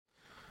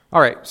All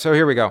right, so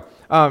here we go.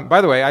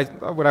 By the way,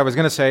 what I was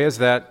going to say is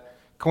that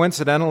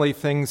coincidentally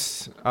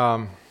things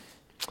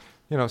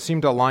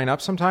seem to line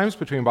up sometimes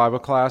between Bible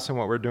class and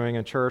what we're doing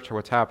in church or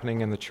what's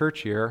happening in the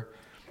church year.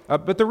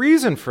 But the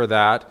reason for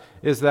that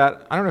is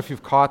that, I don't know if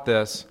you've caught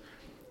this,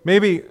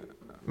 maybe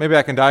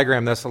I can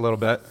diagram this a little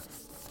bit.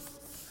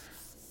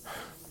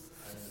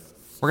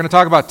 We're going to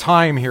talk about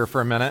time here for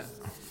a minute.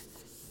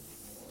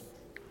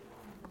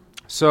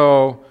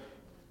 So,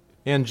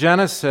 in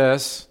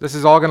Genesis, this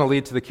is all going to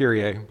lead to the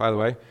Kyrie, by the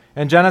way.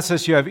 In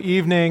Genesis, you have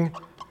evening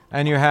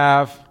and you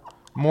have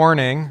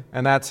morning,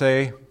 and that's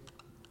a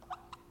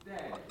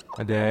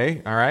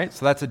day, all right?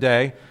 So that's a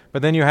day.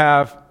 But then you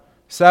have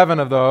 7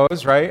 of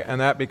those, right? And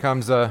that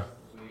becomes a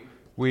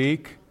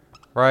week,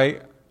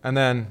 right? And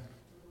then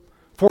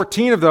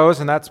 14 of those,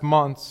 and that's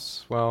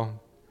months,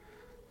 well,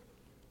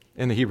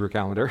 in the Hebrew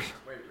calendar.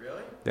 Wait,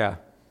 really? Yeah,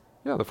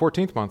 the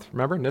 14th month.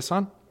 Remember,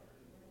 Nisan?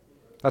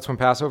 That's when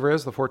Passover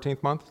is, the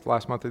 14th month, the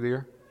last month of the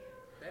year.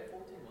 They have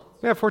 14 months?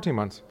 Yeah, 14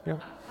 months, yeah.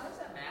 How does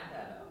that math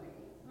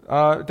add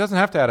up? It doesn't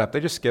have to add up. They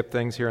just skip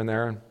things here and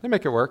there, and they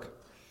make it work.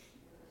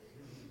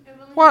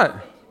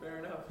 What? Fair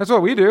enough. That's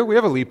what we do. We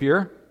have a leap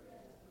year.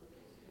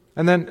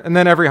 And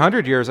then every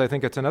 100 years, I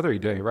think it's another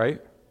day, right?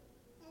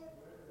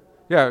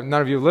 Yeah,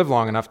 none of you live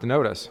long enough to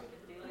notice.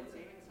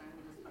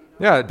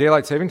 Yeah,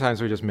 daylight saving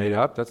times we just made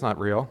up. That's not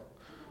real,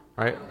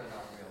 right?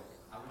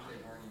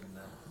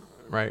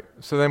 Right.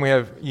 So then we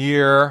have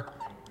year,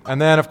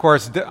 and then, of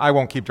course, I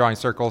won't keep drawing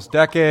circles.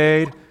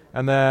 Decade,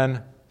 and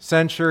then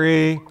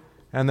century,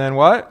 and then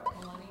what?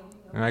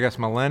 And I guess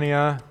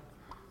millennia.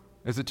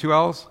 Is it 2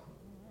 L's?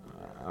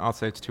 I'll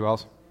say it's 2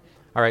 L's.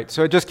 All right,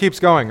 so it just keeps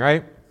going,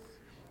 right?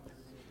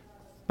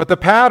 But the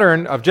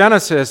pattern of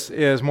Genesis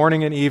is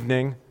morning and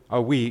evening,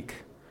 a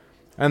week,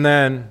 and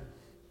then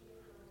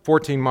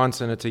 14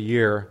 months, and it's a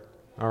year,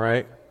 all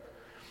right?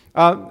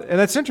 And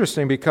that's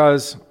interesting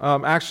because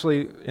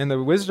actually in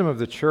the wisdom of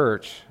the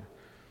church,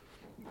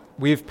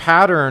 we've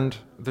patterned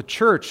the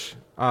church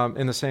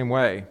in the same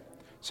way.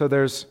 So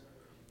there's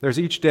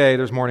each day,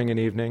 there's morning and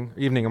evening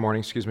and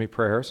morning,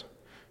 prayers,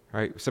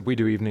 right? Except we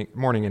do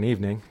morning and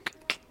evening.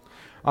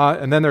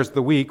 And then there's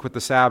the week with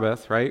the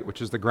Sabbath, right,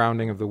 which is the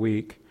grounding of the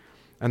week.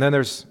 And then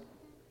there's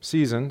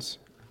seasons.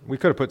 We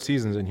could have put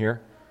seasons in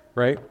here,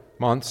 right?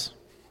 Months,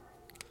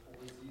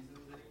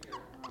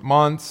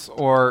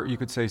 or you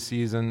could say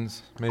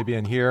seasons, maybe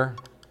in here.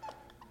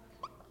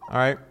 All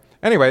right.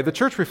 Anyway, the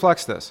church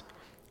reflects this.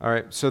 All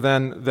right. So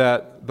then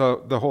that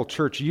the whole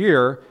church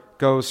year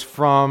goes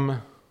from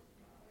the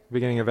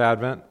beginning of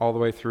Advent all the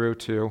way through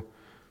to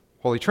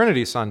Holy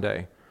Trinity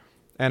Sunday,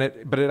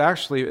 but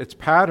it's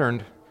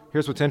patterned.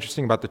 Here's what's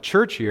interesting about the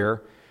church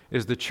year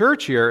is the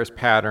church year is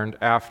patterned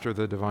after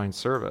the divine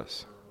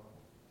service,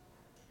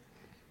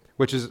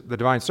 which is the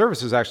divine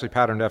service is actually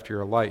patterned after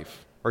your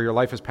life. Or your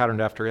life is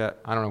patterned after it.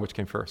 I don't know which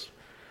came first.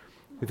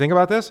 You think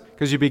about this?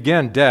 Because you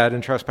begin dead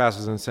in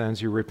trespasses and sins.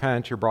 You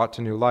repent. You're brought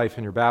to new life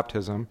in your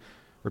baptism,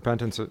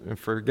 repentance and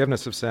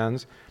forgiveness of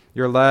sins.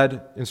 You're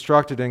led,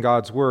 instructed in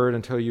God's word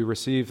until you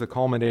receive the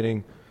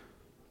culminating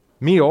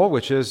meal,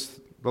 which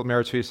is the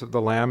marriage feast of the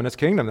Lamb and His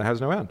kingdom that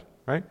has no end,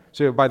 right?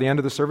 So by the end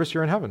of the service,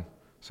 you're in heaven.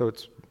 So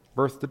it's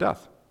birth to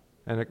death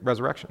and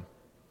resurrection. Do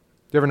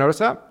you ever notice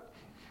that?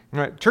 All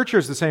right. Church year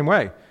is the same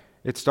way.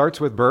 It starts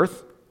with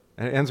birth,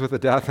 and it ends with a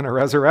death and a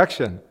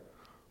resurrection.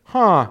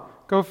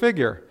 Go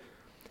figure.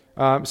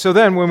 So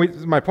then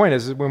my point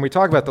is when we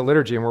talk about the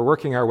liturgy and we're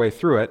working our way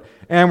through it,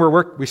 and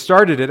we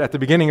started it at the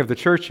beginning of the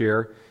church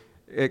year,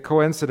 it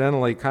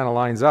coincidentally kind of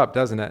lines up,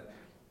 doesn't it?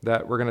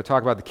 That we're going to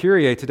talk about the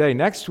Kyrie today.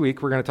 Next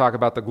week, we're going to talk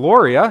about the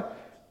Gloria,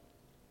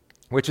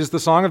 which is the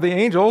song of the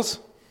angels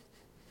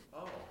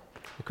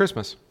at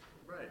Christmas.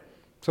 Right.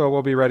 So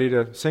we'll be ready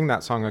to sing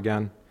that song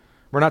again.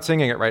 We're not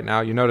singing it right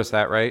now. You notice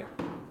that, right?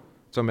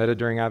 It's omitted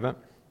during Advent.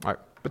 All right.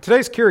 But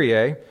today's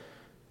Kyrie,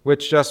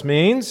 which just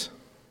means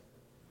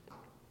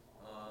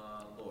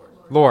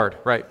Lord,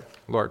 right,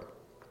 Lord.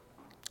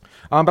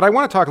 But I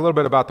want to talk a little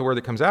bit about the word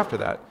that comes after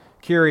that.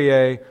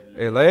 Kyrie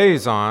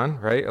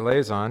eleison, right?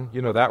 Eleison,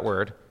 you know that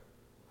word.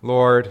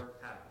 Lord,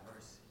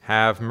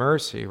 have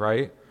mercy,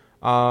 right?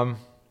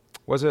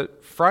 Was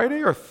it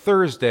Friday or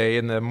Thursday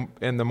in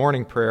the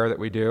morning prayer that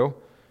we do?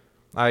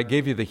 I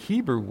gave you the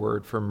Hebrew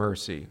word for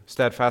mercy,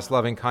 steadfast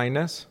loving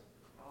kindness.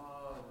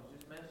 You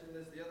just mentioned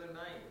this the other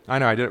night. I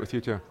know, I did it with you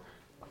too.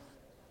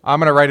 I'm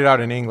going to write it out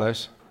in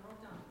English.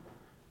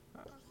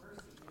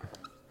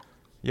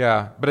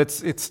 Yeah, but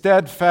it's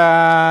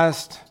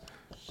steadfast,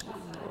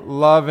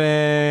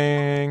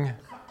 loving,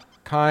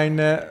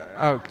 kindness.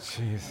 Oh,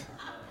 jeez.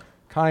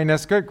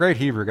 Kindness. Good, great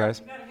Hebrew,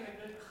 guys.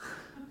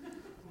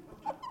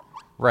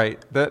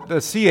 Right. The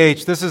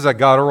CH, this is a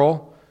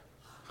guttural.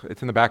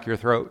 It's in the back of your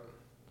throat.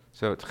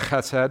 So it's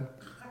chesed.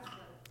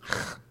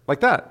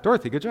 Like that.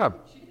 Dorothy, good job.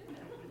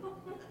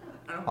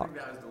 I don't think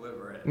that was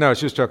deliberate. No,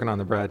 she was choking on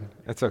the bread.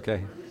 That's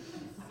okay.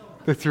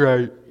 That's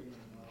right.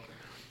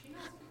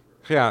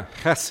 Yeah,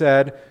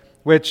 chesed,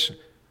 which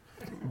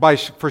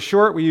for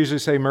short we usually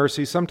say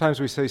mercy. Sometimes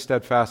we say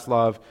steadfast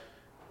love.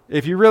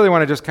 if you really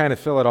want to just kind of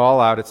fill it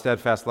all out, it's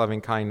steadfast loving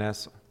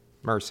kindness,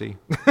 mercy.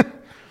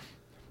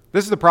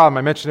 This is the problem.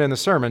 I mentioned it in the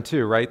sermon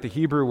too, right? The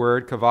Hebrew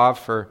word kavav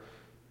for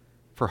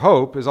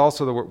hope is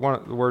also the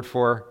word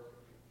for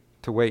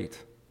to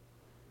wait.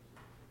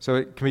 So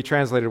it can be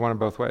translated one of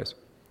both ways.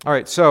 All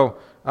right, so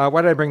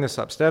why did I bring this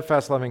up?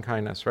 Steadfast loving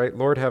kindness, right?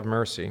 Lord, have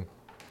mercy.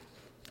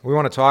 We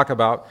want to talk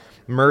about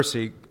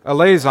mercy.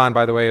 Eleison,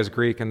 by the way, is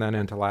Greek and then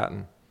into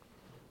Latin.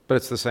 But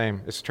it's the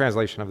same. It's a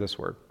translation of this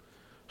word.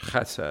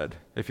 Chesed,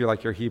 if you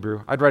like your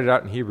Hebrew. I'd write it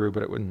out in Hebrew,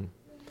 but it wouldn't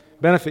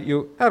benefit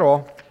you at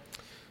all.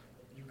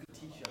 You could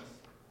teach us.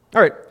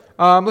 All right,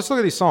 let's look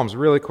at these Psalms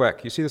really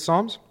quick. You see the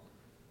Psalms?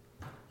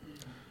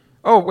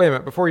 Oh, wait a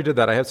minute. Before you did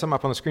that, I had something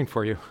up on the screen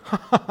for you.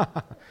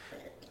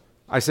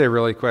 I say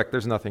really quick.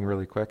 There's nothing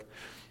really quick.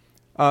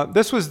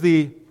 This was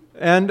the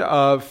end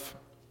of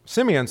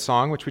Simeon's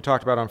song, which we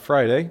talked about on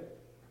Friday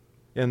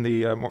in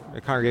the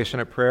congregation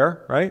at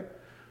prayer, right?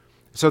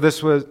 So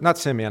this was, not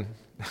Simeon,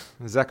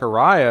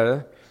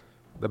 Zechariah,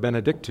 the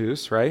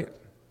Benedictus, right?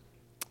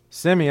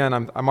 Simeon,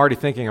 I'm already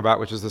thinking about,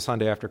 which is the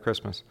Sunday after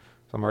Christmas.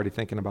 So I'm already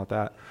thinking about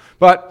that.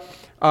 But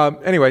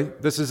anyway,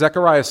 this is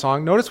Zechariah's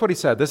song. Notice what he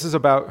said. This is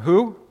about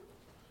who?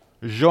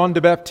 Jean de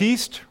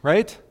Baptiste,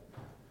 right?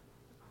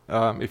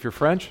 If you're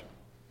French.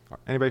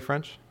 Anybody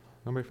French?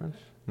 Nobody French?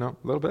 No?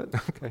 A little bit?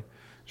 Okay.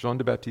 Jean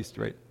de Baptiste,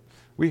 right?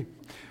 Oui.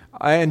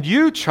 And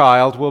you,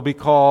 child, will be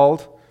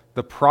called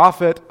the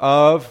prophet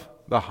of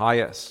the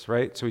highest,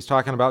 right? So he's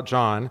talking about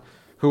John,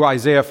 who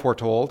Isaiah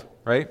foretold,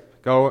 right?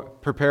 Go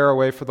prepare a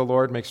way for the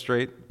Lord, make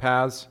straight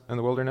paths in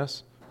the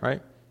wilderness,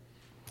 right?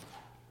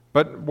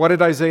 But what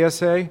did Isaiah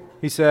say?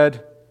 He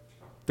said,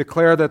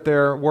 declare that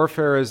their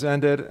warfare is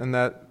ended and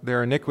that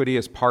their iniquity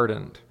is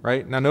pardoned,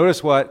 right? Now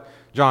notice what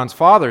John's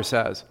father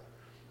says.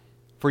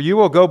 For you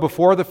will go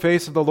before the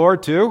face of the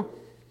Lord to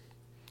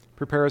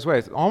prepare his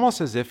ways.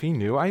 Almost as if he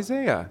knew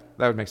Isaiah.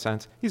 That would make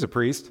sense. He's a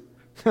priest.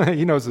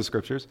 He knows the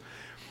scriptures.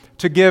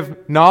 To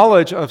give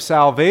knowledge of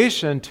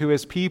salvation to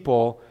his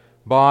people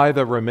by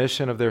the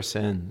remission of their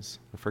sins,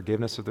 the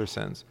forgiveness of their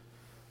sins.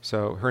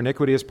 So her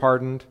iniquity is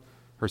pardoned,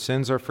 her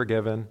sins are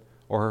forgiven,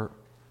 or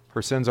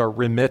her sins are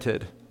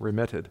remitted.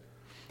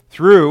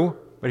 Through,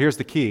 but here's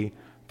the key,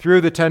 through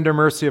the tender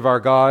mercy of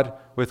our God,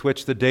 with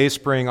which the day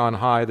spring on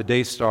high, the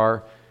day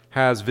star,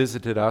 has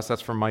visited us.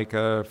 That's from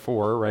Micah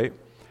 4, right?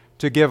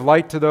 To give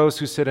light to those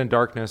who sit in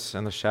darkness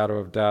and the shadow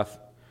of death,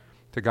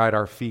 to guide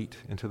our feet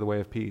into the way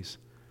of peace.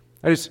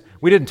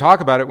 We didn't talk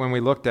about it when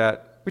we talked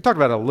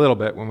about it a little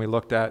bit when we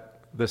looked at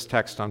this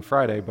text on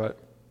Friday, but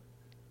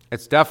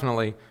it's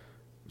definitely,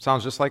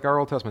 sounds just like our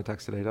Old Testament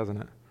text today, doesn't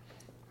it?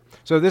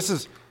 So this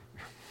is,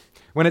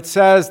 when it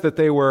says that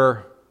they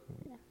were,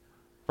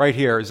 right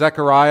here,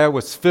 Zechariah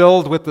was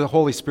filled with the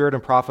Holy Spirit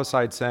and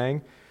prophesied,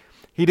 saying,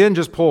 he didn't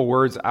just pull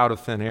words out of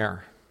thin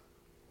air.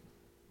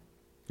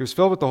 He was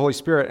filled with the Holy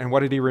Spirit, and what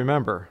did he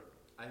remember?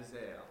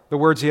 Isaiah. The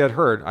words he had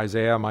heard,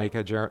 Isaiah,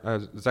 Micah,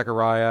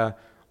 Zechariah.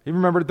 He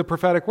remembered the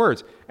prophetic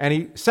words. And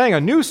he sang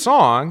a new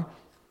song,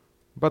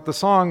 but the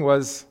song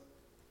it's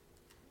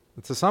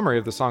a summary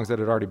of the songs that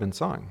had already been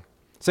sung.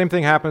 Same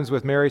thing happens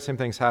with Mary, same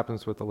thing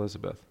happens with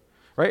Elizabeth.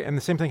 Right? And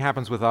the same thing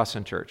happens with us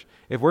in church.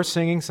 If we're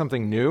singing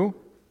something new,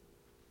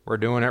 we're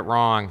doing it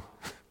wrong.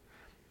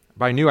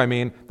 By new, I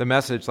mean the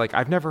message, like,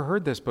 I've never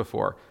heard this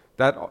before.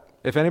 That,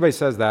 if anybody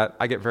says that,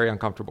 I get very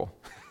uncomfortable.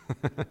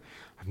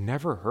 I've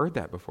never heard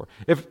that before.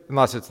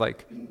 Unless it's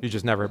like, you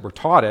just never were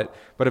taught it.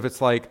 But if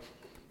it's like,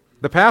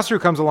 the pastor who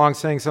comes along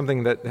saying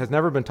something that has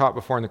never been taught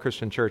before in the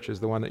Christian church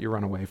is the one that you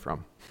run away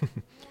from.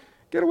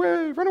 Get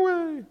away, run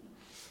away.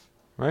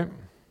 Right?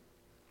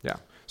 Yeah.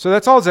 So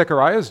that's all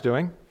Zechariah is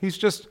doing. He's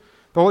just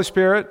the Holy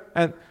Spirit.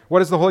 And what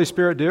does the Holy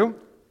Spirit do?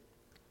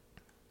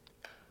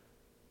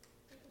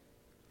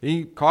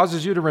 He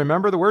causes you to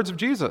remember the words of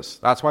Jesus.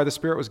 That's why the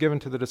Spirit was given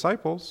to the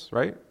disciples,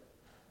 right?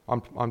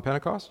 On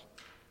Pentecost.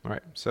 All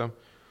right. So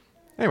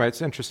anyway, it's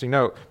an interesting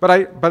note.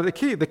 But the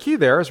key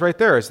there is right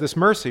there, is this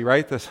mercy,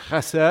 right? This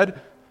chesed,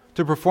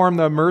 to perform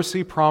the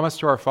mercy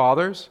promised to our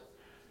fathers,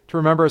 to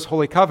remember his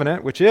holy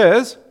covenant, which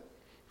is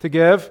to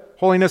give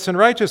holiness and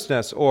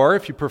righteousness, or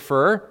if you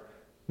prefer,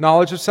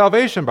 knowledge of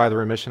salvation by the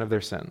remission of their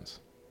sins.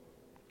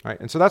 Right?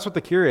 And so that's what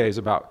the Kyrie is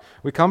about.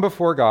 We come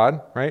before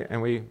God, right? And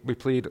we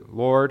plead,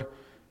 Lord,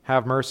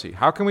 have mercy.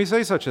 How can we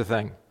say such a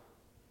thing?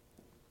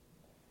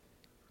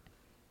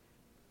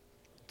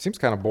 It seems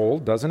kind of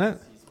bold, doesn't it?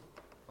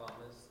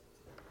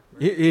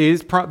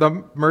 He's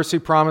the mercy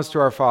promised to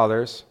our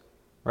fathers,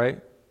 right?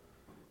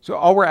 So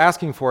all we're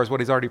asking for is what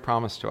he's already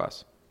promised to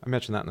us. I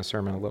mentioned that in the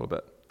sermon a little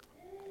bit.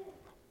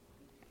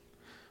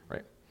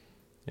 Right.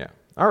 Yeah.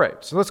 All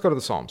right. So let's go to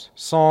the Psalms.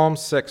 Psalm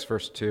 6,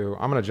 verse 2.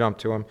 I'm going to jump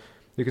to them.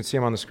 You can see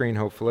them on the screen,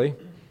 hopefully.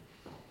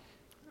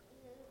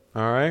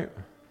 All right.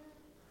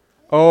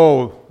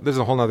 Oh, this is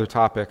a whole other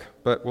topic,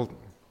 but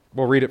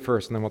we'll read it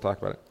first and then we'll talk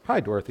about it. Hi,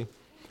 Dorothy.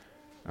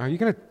 Are you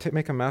going to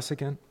make a mess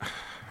again?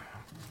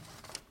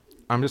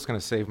 I'm just going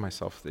to save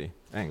myself the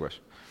anguish.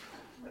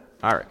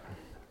 All right.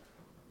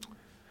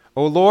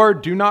 O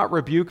Lord, do not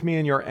rebuke me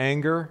in your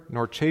anger,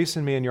 nor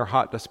chasten me in your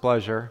hot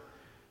displeasure.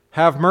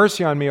 Have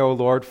mercy on me, O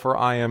Lord, for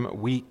I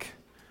am weak.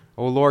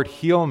 O Lord,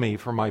 heal me,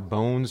 for my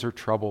bones are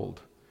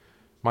troubled.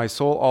 My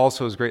soul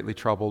also is greatly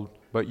troubled,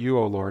 but you,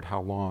 O Lord,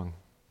 how long?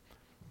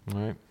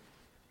 All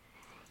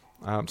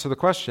right. So the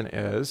question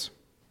is,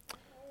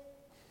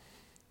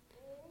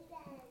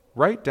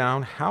 write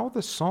down how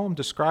the psalm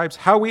describes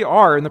how we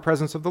are in the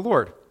presence of the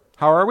Lord.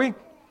 How are we?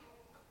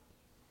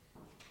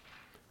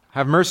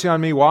 Have mercy on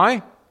me.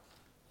 Why?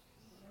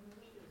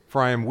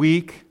 For I am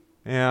weak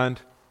and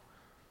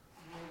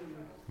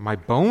my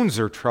bones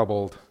are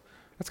troubled.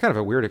 That's kind of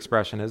a weird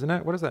expression, isn't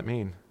it? What does that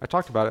mean? I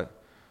talked about it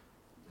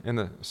in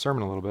the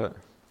sermon a little bit.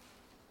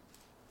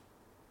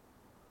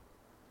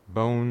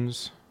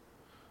 Bones.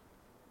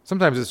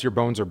 Sometimes it's your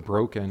bones are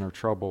broken or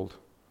troubled. Do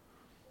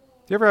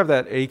you ever have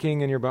that aching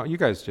in your bone? You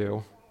guys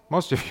do.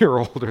 Most of you are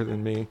older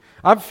than me.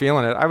 I'm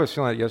feeling it. I was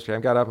feeling it yesterday.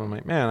 I got up and I'm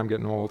like, man, I'm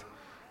getting old.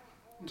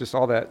 Just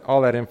all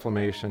that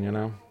inflammation, you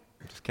know.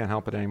 I just can't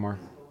help it anymore.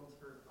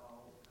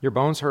 Your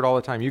bones hurt all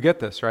the time. You get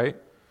this, right?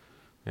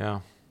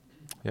 Yeah.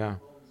 Yeah.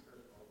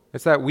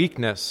 It's that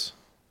weakness,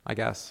 I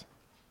guess.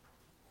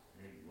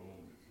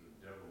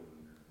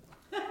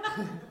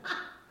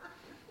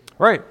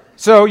 Right.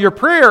 So your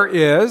prayer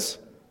is,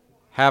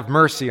 have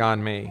mercy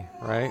on me,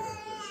 right?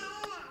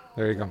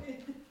 There you go.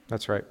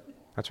 That's right.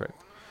 That's right.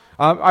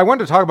 I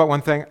wanted to talk about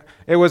one thing.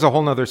 It was a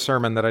whole other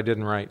sermon that I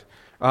didn't write.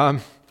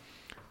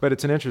 But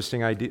it's an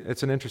interesting idea.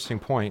 It's an interesting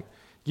point.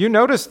 You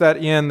notice that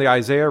in the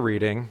Isaiah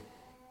reading,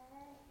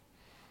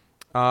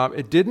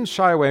 it didn't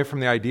shy away from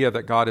the idea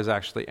that God is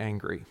actually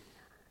angry.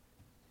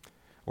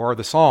 Or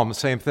the Psalm, the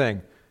same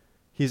thing.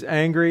 He's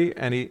angry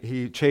and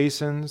he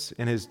chastens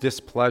in his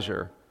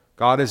displeasure.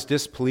 God is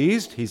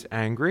displeased. He's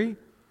angry.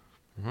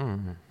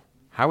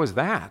 How is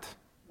that?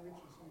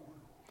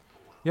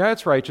 Yeah,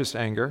 it's righteous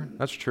anger.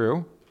 That's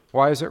true.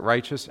 Why is it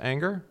righteous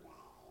anger?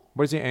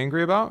 What is he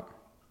angry about?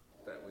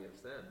 That we have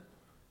sinned.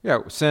 Yeah,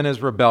 sin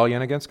is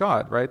rebellion against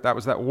God, right? That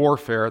was that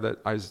warfare that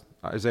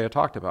Isaiah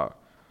talked about.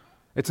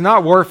 It's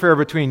not warfare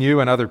between you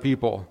and other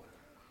people.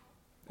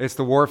 It's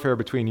the warfare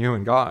between you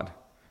and God.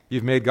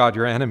 You've made God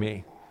your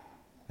enemy.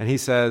 And he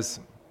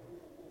says,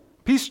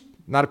 peace,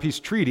 not a peace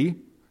treaty.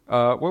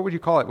 What would you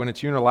call it when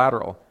it's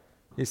unilateral?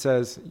 He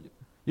says,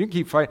 you can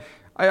keep fighting.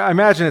 I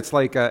imagine it's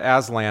like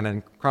Aslan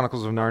in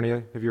Chronicles of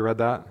Narnia. Have you read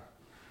that?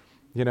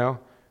 You know,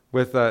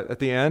 with at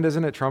the end,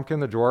 isn't it Trumpkin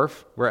the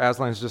dwarf, where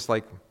Aslan's just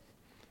like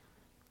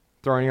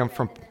throwing him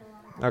from...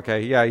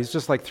 Okay, yeah, he's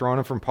just like throwing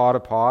him from paw to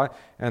paw,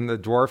 and the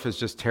dwarf is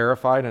just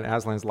terrified, and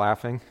Aslan's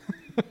laughing.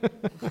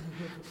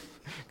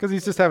 Because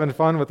he's just having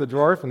fun with the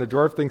dwarf, and the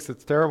dwarf thinks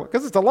it's terrible.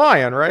 Because it's a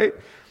lion, right?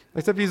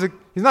 Except he's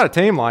not a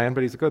tame lion,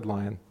 but he's a good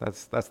lion.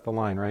 That's the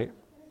line, right?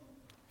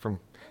 From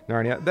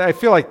Narnia. I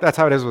feel like that's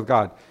how it is with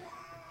God.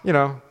 You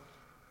know,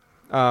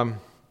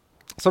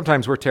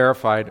 sometimes we're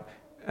terrified,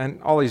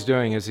 and all he's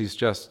doing is he's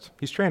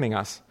training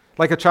us.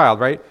 Like a child,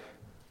 right?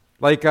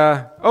 Like,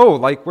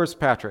 where's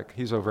Patrick?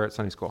 He's over at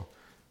Sunday school.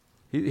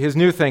 His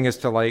new thing is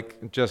to,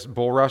 like, just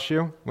bull rush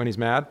you when he's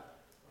mad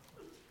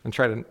and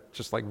try to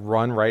just, like,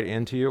 run right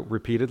into you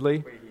repeatedly.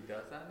 Wait, he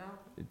does that now?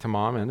 To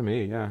mom and to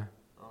me, yeah.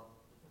 Oh.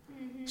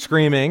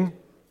 Screaming.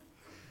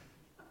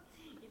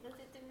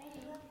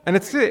 And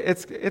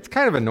it's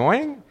kind of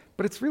annoying,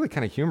 but it's really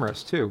kind of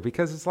humorous, too,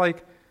 because it's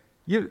like,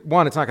 it's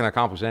not going to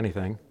accomplish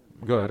anything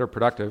good or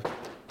productive.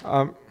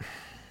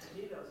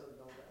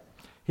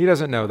 He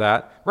doesn't know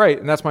that. Right,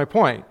 and that's my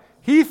point.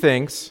 He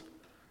thinks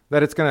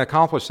that it's going to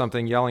accomplish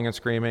something, yelling and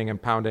screaming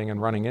and pounding and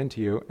running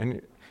into you,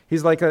 and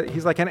he's like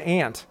an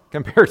ant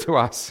compared to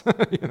us.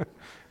 You know?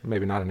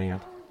 Maybe not an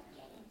ant.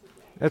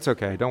 It's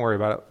okay. Don't worry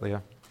about it,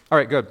 Leah. All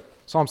right, good.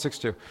 Psalm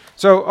 6:2.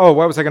 So,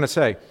 what was I going to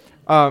say?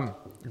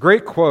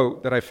 Great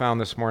quote that I found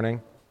this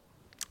morning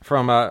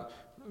from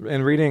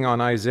in reading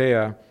on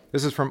Isaiah.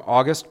 This is from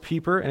August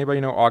Pieper.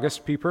 Anybody know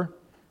August Pieper?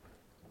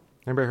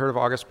 Anybody heard of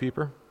August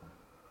Pieper?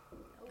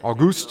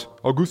 Auguste.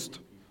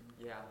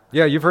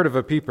 Yeah, you've heard of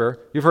a Pieper.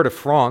 You've heard of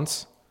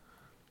Franz.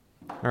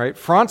 All right,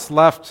 Franz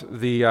left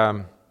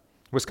the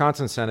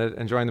Wisconsin Synod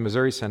and joined the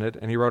Missouri Synod,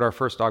 and he wrote our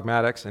first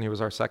dogmatics, and he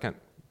was our second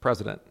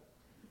president.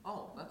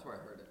 Oh, that's where I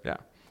heard it. Yeah.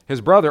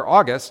 His brother,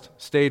 August,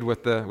 stayed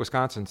with the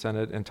Wisconsin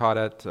Synod and taught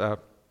at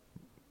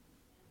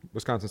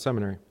Wisconsin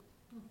Seminary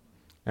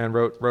and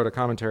wrote a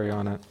commentary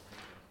on it.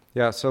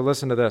 Yeah, so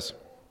listen to this.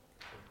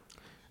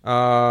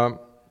 Where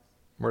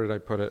did I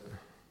put it?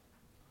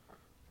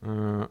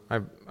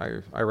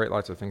 I write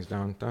lots of things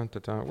down. Dun,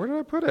 dun, dun. Where did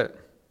I put it?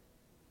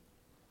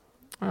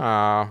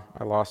 I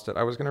lost it.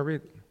 I was going to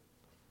read.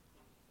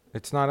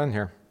 It's not in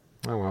here.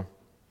 Oh, well.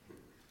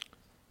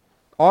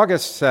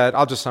 August said,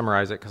 I'll just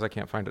summarize it because I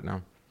can't find it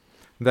now,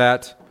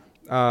 that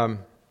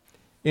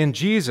in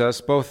Jesus,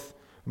 both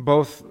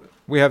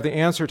we have the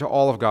answer to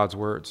all of God's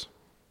words.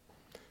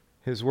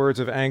 His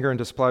words of anger and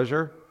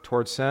displeasure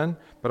towards sin,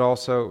 but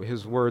also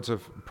his words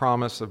of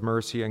promise of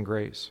mercy and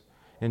grace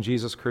in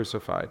Jesus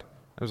crucified.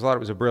 I thought it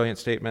was a brilliant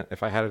statement.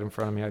 If I had it in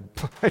front of me,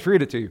 I'd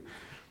read it to you.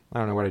 I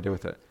don't know what I'd do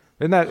with it.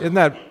 Isn't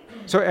that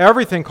so?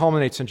 Everything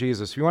culminates in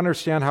Jesus. If you want to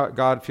understand how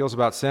God feels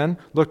about sin,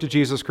 look to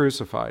Jesus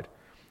crucified.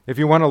 If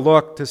you want to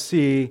look to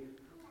see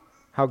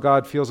how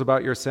God feels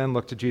about your sin,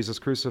 look to Jesus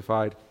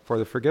crucified for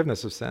the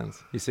forgiveness of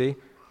sins. You see?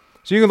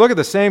 So you can look at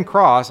the same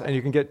cross and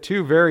you can get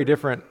two very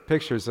different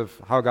pictures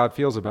of how God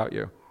feels about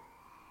you.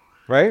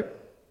 Right?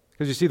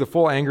 Because you see the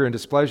full anger and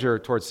displeasure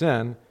towards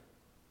sin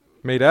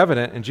made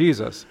evident in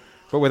Jesus.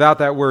 But without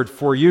that word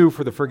for you,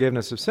 for the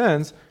forgiveness of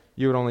sins,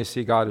 you would only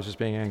see God as just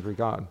being angry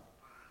God.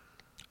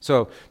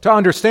 So to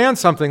understand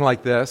something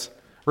like this,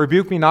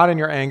 rebuke me not in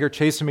your anger,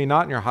 chasten me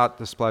not in your hot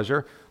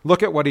displeasure,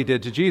 look at what he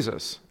did to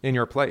Jesus in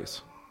your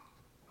place.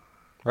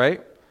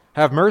 Right?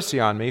 Have mercy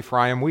on me, for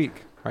I am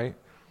weak. Right?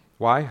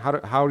 Why?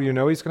 How do you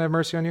know he's going to have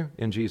mercy on you?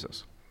 In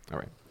Jesus. All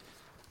right.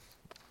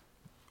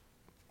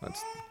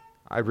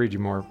 I'd read you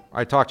more.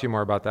 I talk to you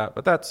more about that,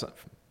 but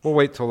we'll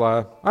wait till,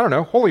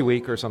 Holy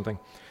Week or something.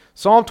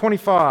 Psalm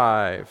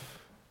 25.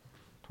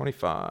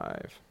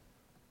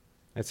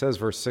 It says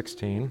verse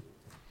 16.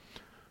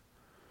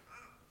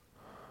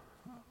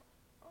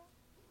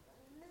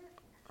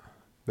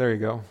 There you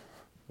go.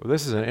 Well,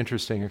 this is an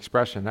interesting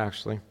expression,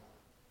 actually.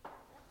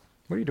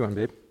 What are you doing,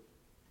 babe?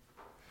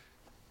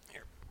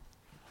 Here.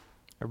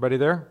 Everybody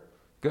there?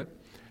 Good.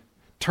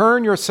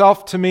 Turn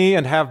yourself to me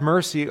and have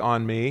mercy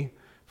on me,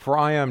 for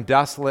I am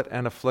desolate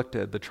and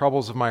afflicted. The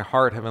troubles of my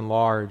heart have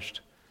enlarged.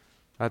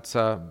 That's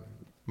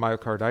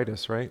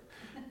myocarditis, right?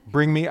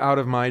 Bring me out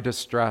of my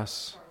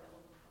distress.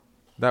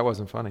 That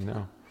wasn't funny,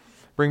 no.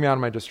 Bring me out of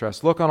my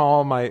distress. Look on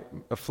all my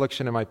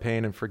affliction and my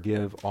pain and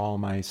forgive all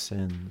my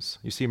sins.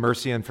 You see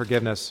mercy and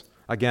forgiveness,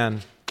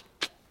 again,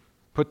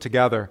 put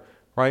together,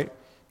 right?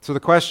 So the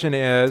question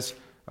is,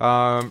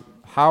 how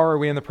are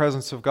we in the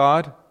presence of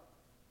God?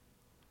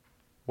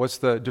 What's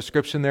the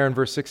description there in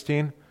verse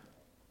 16?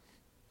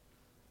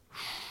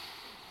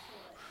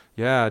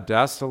 Yeah,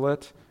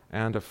 desolate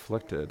and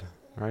afflicted,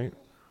 right?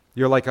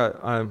 You're like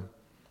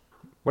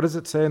what does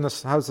it say in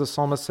this? How does the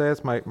psalmist say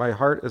it? My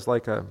heart is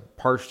like a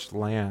parched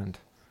land,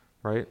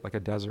 right? Like a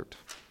desert,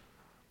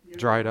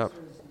 dried up.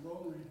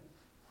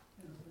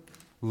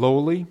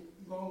 Lowly?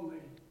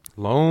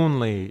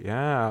 Lonely,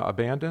 yeah,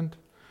 abandoned,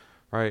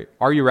 right?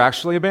 Are you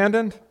actually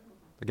abandoned?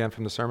 Again,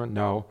 from the sermon,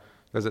 no.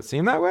 Does it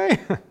seem that way?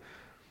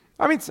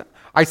 I mean,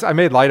 I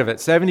made light of it.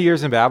 70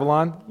 years in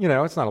Babylon,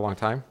 it's not a long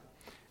time.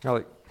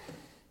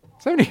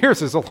 70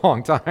 years is a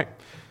long time,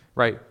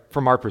 right?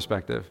 From our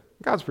perspective.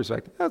 God's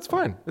perspective, that's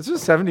fine. It's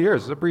just 70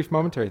 years. It's a brief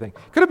momentary thing.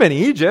 Could have been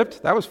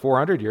Egypt. That was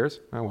 400 years.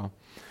 Oh, well.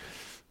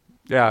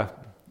 Yeah,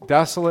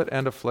 desolate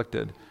and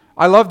afflicted.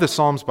 I love the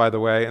Psalms, by the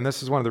way, and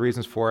this is one of the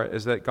reasons for it,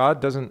 is that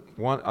God doesn't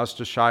want us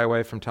to shy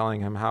away from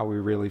telling him how we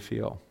really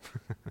feel.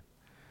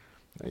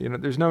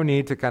 There's no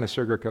need to kind of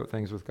sugarcoat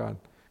things with God.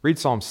 Read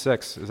Psalm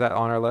 6. Is that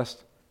on our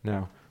list?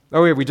 No.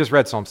 Oh, yeah, we just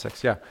read Psalm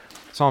 6. Yeah.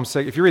 Psalm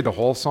 6. If you read the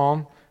whole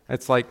Psalm,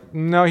 it's like,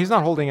 no, he's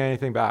not holding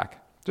anything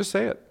back. Just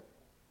say it.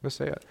 Just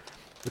say it.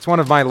 It's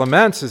one of my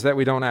laments is that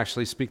we don't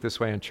actually speak this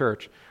way in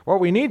church. What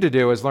we need to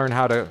do is learn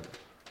how to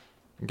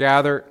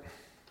gather.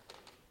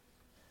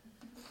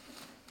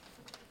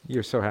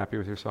 You're so happy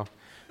with yourself.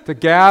 To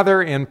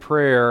gather in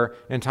prayer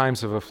in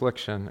times of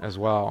affliction as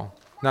well,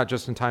 not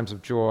just in times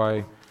of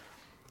joy.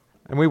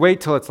 And we wait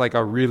till it's like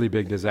a really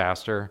big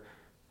disaster.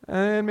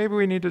 And maybe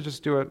we need to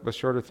just do it with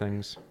shorter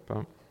things.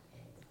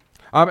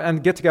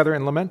 And get together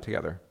and lament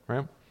together,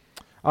 right?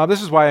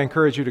 This is why I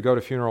encourage you to go to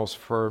funerals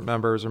for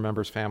members or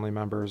members' family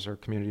members or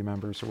community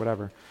members or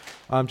whatever.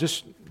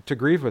 Just to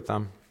grieve with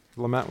them,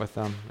 lament with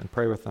them, and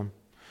pray with them.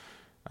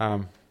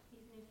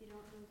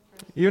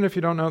 Even if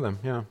you don't know them,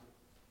 yeah.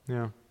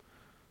 Yeah.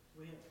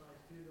 We had 5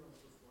 funerals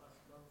this last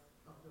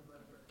month of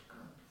November.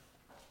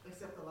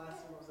 Except the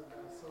last one was in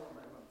Minnesota,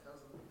 my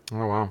cousin.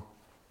 Oh, wow.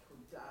 Who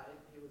died.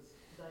 He was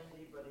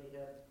 90, but he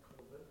had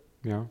COVID.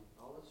 Yeah.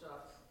 All the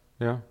shots.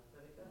 Yeah.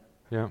 Then he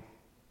died.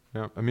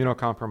 Yeah. Yeah.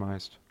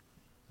 Immunocompromised.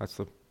 That's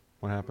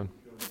what happened.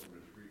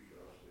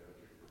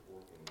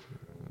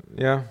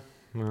 Yeah.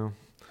 Well,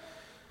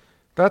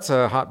 that's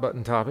a hot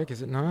button topic,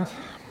 is it not?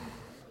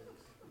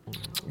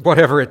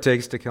 Whatever it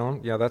takes to kill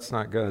him. Yeah, that's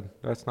not good.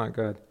 That's not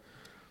good.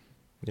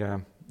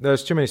 Yeah.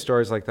 There's too many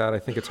stories like that. I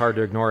think it's hard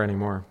to ignore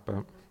anymore,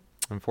 but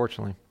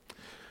unfortunately.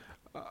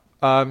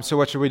 So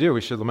what should we do?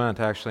 We should lament,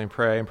 actually, and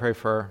pray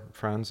for our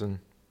friends, and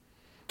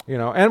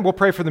we'll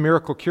pray for the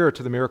miracle cure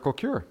to the miracle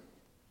cure.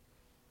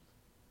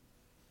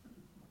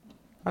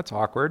 That's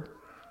awkward.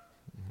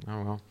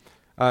 Oh,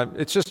 well.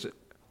 It's just,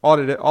 all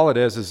it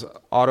is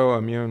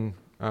autoimmune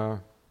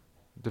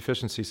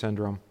deficiency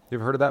syndrome. You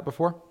ever heard of that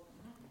before?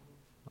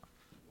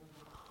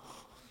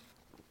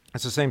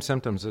 It's the same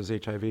symptoms as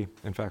HIV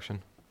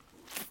infection.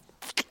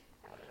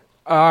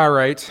 All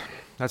right.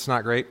 That's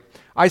not great.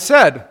 I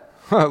said,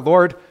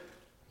 Lord,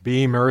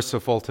 be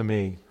merciful to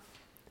me.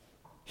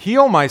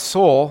 Heal my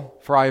soul,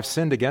 for I have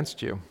sinned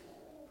against you.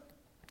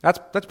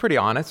 That's pretty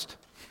honest.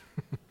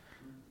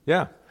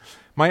 Yeah.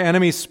 My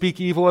enemies speak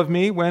evil of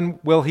me. When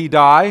will he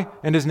die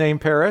and his name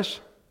perish?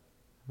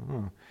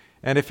 Oh.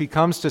 And if he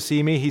comes to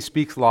see me, he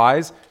speaks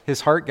lies.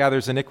 His heart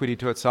gathers iniquity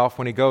to itself.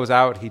 When he goes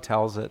out, he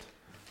tells it.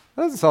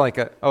 That doesn't sound like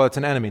it's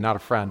an enemy, not a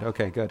friend.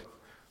 Okay, good.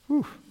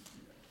 Whew.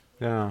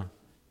 Yeah.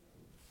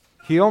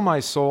 Heal my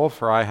soul,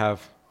 for I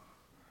have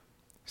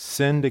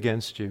sinned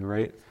against you,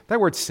 right? That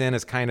word sin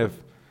is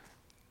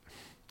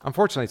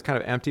unfortunately, it's kind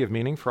of empty of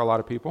meaning for a lot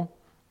of people.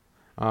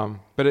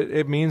 But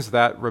it means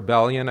that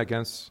rebellion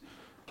against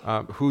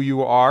who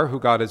you are, who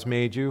God has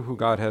made you,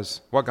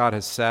 what God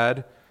has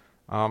said,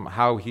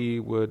 how he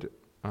would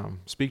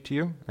speak to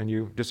you, and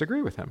you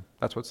disagree with him.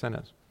 That's what sin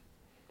is.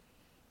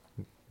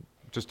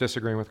 Just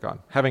disagreeing with God.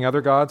 Having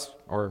other gods,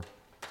 or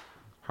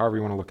however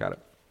you want to look at it.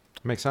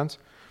 Make sense?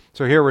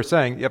 So here we're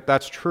saying, yep,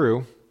 that's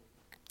true,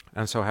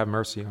 and so have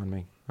mercy on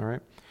me. All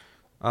right?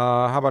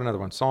 How about another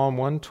one? Psalm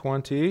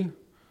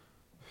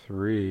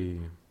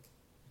 123.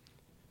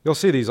 You'll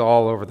see these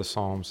all over the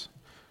Psalms,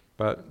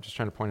 but I'm just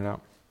trying to point it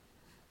out.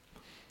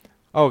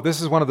 Oh,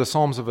 this is one of the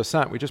Psalms of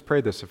Ascent. We just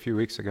prayed this a few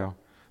weeks ago.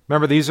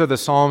 Remember, these are the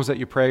Psalms that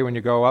you pray when you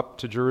go up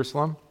to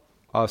Jerusalem,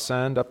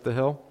 ascend up the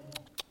hill,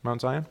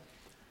 Mount Zion.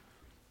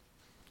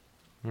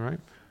 All right.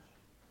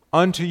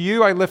 Unto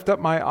you I lift up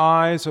my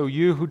eyes, O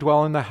you who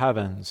dwell in the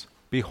heavens.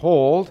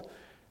 Behold,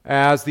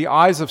 as the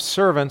eyes of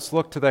servants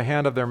look to the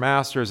hand of their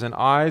masters, and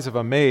eyes of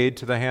a maid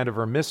to the hand of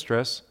her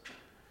mistress,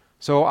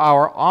 so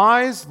our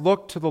eyes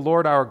look to the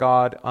Lord our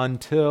God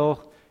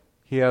until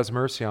he has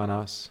mercy on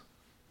us.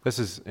 This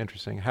is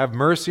interesting. Have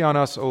mercy on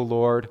us, O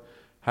Lord.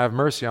 Have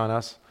mercy on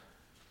us.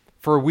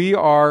 For we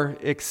are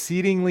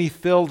exceedingly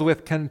filled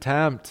with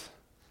contempt.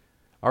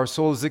 Our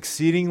soul is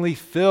exceedingly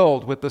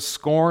filled with the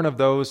scorn of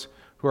those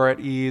who are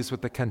at ease,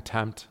 with the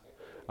contempt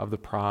of the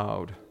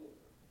proud.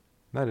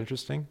 Isn't that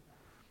interesting?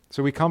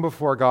 So we come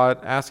before God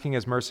asking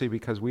his mercy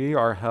because we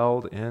are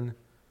held in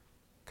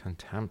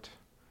contempt.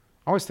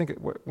 I always think,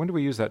 when do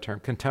we use that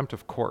term? Contempt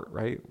of court,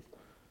 right?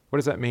 What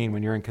does that mean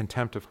when you're in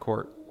contempt of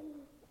court?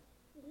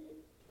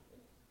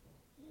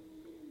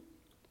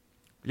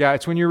 Yeah,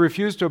 it's when you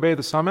refuse to obey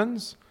the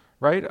summons,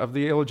 right, of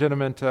the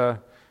illegitimate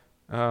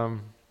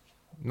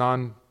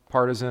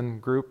non-partisan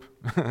group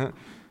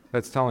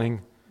that's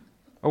telling,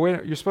 oh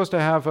wait, you're supposed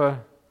to have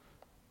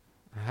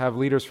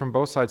leaders from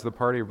both sides of the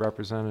party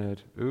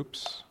represented.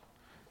 Oops.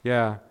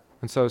 Yeah,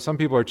 and so some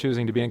people are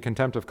choosing to be in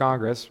contempt of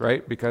Congress,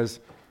 right, because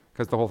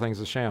the whole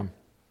thing's a sham.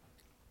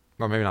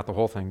 Well, maybe not the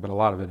whole thing, but a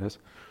lot of it is.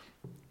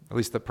 At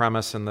least the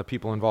premise and the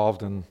people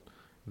involved in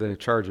the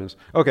charges.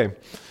 Okay,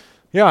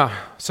 yeah,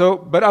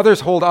 but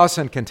others hold us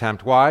in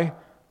contempt. Why?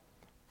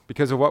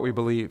 Because of what we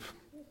believe,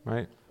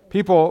 right?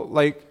 People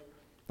like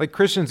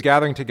Christians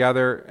gathering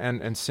together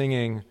and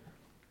singing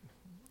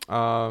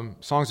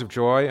songs of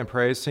joy and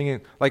praise,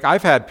 singing. Like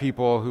I've had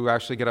people who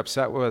actually get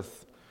upset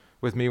with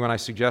me when I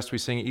suggest we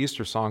sing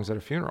Easter songs at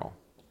a funeral.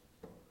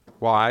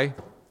 Why?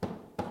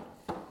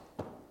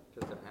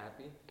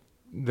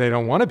 They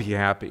don't want to be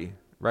happy,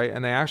 right?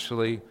 And they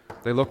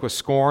look with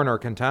scorn or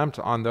contempt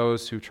on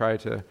those who try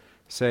to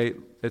say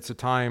it's a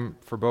time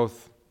for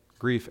both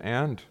grief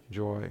and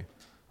joy,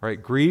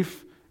 right?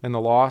 Grief in the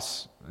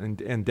loss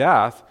and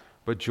death,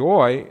 but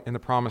joy in the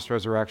promised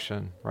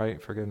resurrection,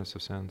 right? Forgiveness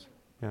of sins.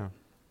 Yeah.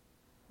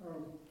 I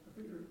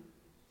think it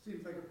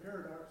seems like a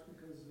paradox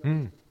because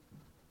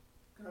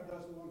God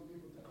doesn't want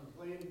people to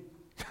complain.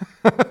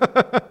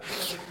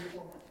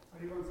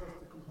 He wants us to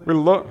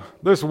complain.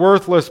 This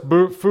worthless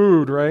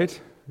food,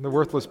 right? The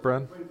worthless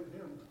bread.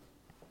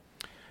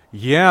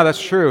 Yeah,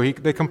 that's true.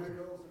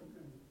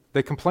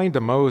 They complained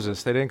to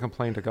Moses. They didn't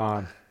complain to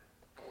God.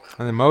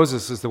 And then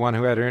Moses is the one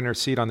who had to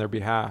intercede on their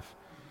behalf,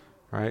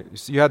 right?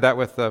 So you had that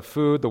with the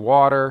food, the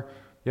water.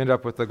 You end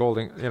up with the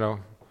golden,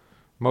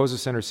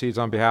 Moses intercedes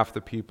on behalf of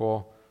the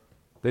people.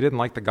 They didn't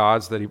like the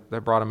gods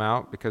that brought them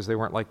out because they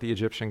weren't like the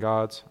Egyptian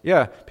gods.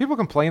 Yeah, people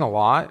complain a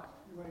lot.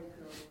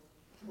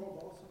 Job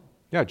also.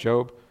 Yeah,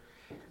 Job.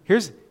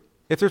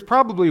 If there's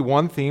probably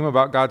one theme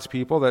about God's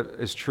people that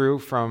is true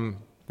from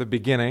the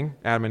beginning,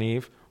 Adam and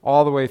Eve,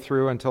 all the way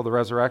through until the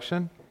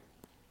resurrection,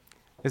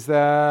 is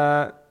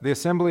that the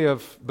assembly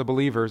of the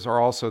believers are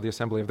also the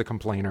assembly of the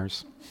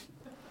complainers.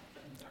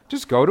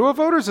 Just go to a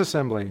voters'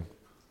 assembly.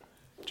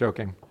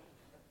 Joking.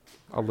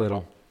 A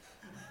little.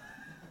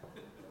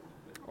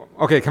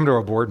 Okay, come to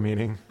a board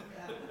meeting,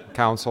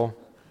 council.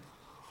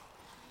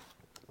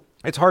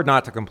 It's hard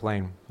not to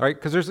complain, right?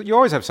 Because you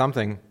always have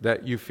something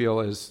that you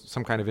feel is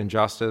some kind of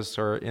injustice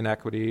or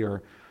inequity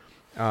or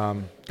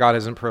God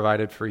hasn't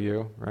provided for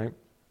you, right?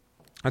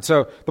 And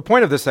so the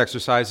point of this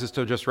exercise is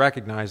to just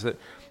recognize that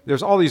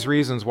there's all these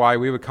reasons why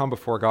we would come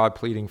before God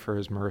pleading for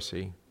his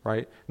mercy,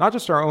 right? Not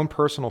just our own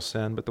personal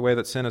sin, but the way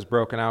that sin is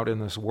broken out in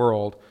this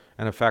world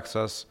and affects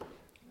us,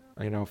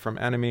 from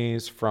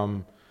enemies,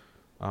 from,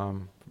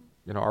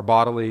 our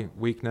bodily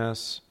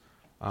weakness,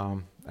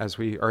 as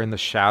we are in the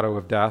shadow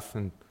of death.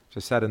 And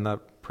just said in the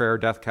prayer,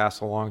 death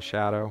casts a long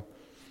shadow,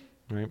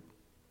 right?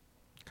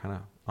 Kind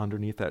of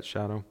underneath that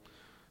shadow.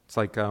 It's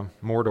like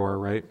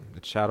Mordor, right?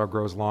 Its shadow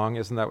grows long.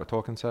 Isn't that what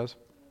Tolkien says?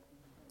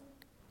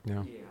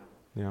 Yeah.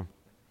 Yeah,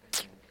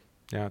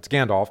 it's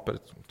Gandalf, but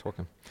it's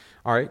Tolkien.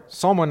 All right,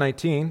 Psalm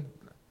 119,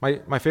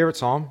 my favorite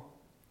psalm,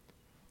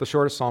 the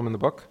shortest psalm in the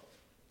book.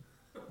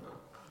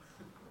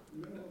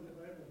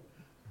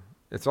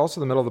 It's also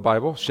the middle of the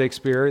Bible.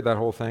 Shakespeare, that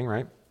whole thing,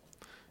 right?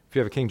 If you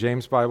have a King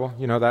James Bible,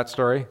 you know that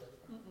story?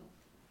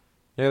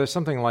 Yeah, there's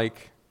something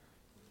like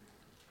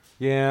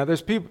Yeah,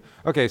 there's people.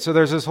 Okay, so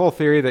there's this whole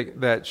theory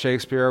that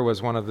Shakespeare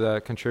was one of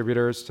the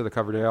contributors to the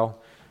Coverdale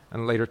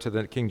and later to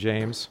the King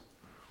James,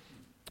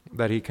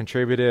 that he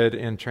contributed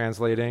in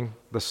translating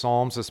the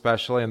Psalms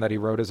especially, and that he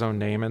wrote his own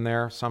name in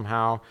there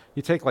somehow.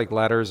 You take like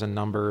letters and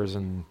numbers,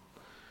 and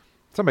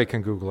somebody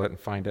can Google it and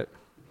find it.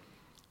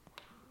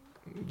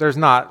 There's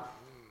not,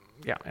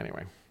 yeah,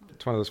 anyway,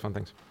 it's one of those fun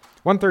things.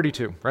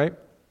 132, right?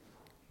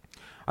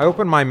 I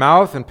opened my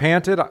mouth and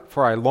panted,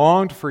 for I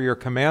longed for your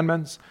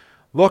commandments.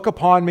 Look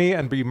upon me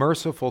and be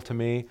merciful to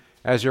me,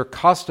 as your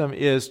custom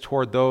is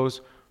toward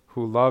those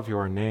who love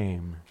your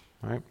name.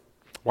 Right?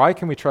 Why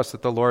can we trust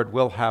that the Lord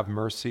will have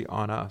mercy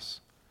on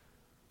us?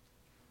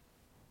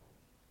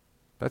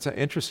 That's an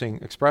interesting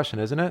expression,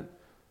 isn't it?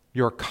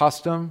 Your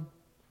custom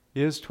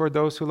is toward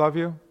those who love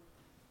you.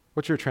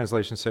 What's your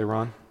translation say,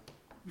 Ron?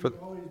 You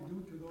always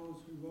do to those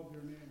who love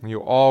your name.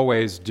 You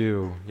always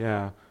do,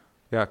 yeah.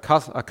 Yeah,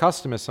 a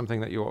custom is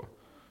something that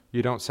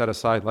you don't set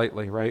aside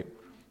lightly, right?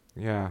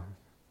 Yeah.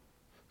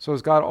 So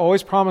as God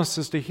always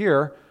promises to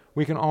hear,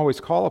 we can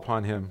always call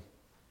upon him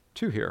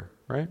to hear,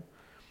 right?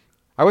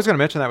 I was going to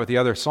mention that with the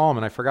other psalm,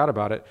 and I forgot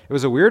about it. It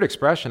was a weird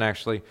expression,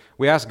 actually.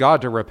 We asked God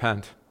to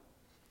repent.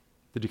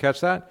 Did you catch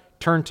that?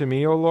 Turn to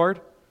me, O Lord.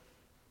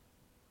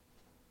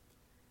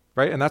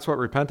 Right? And that's what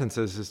repentance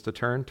is to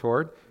turn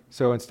toward.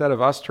 So instead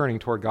of us turning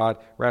toward God,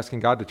 we're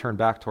asking God to turn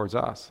back towards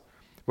us.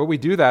 But we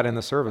do that in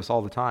the service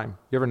all the time.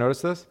 You ever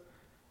notice this?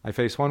 I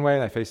face one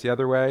way, I face the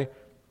other way.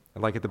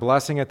 Like at the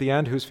blessing at the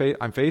end,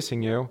 I'm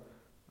facing you,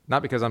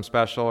 not because I'm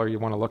special or you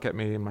want to look at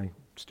me in my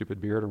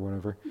stupid beard or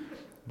whatever,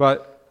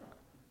 but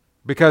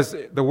because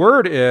the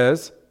word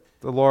is,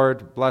 the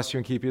Lord bless you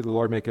and keep you, the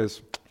Lord make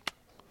his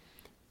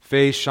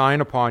face shine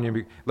upon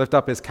you, lift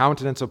up his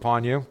countenance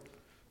upon you,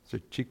 so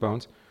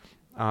cheekbones,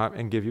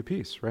 and give you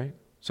peace, right?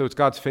 So it's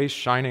God's face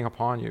shining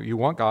upon you. You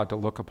want God to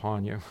look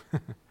upon you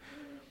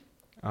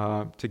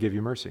to give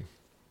you mercy.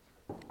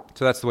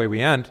 So that's the way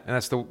we end, and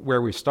that's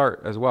where we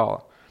start as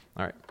well.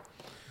 All right.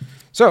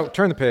 So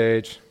turn the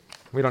page.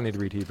 We don't need to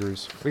read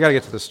Hebrews. We got to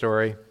get to the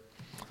story.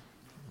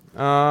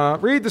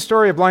 Read the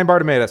story of blind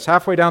Bartimaeus.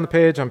 Halfway down the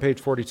page on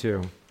page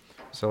 42.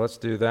 So let's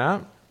do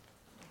that.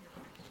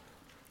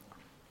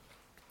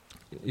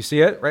 You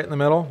see it right in the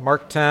middle?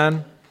 Mark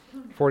 10,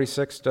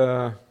 46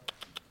 to...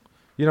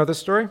 You know this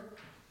story?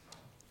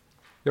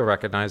 You'll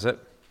recognize it.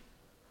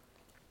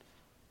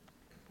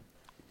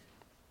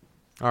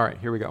 All right,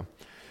 here we go.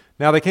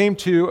 Now they came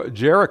to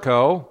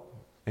Jericho,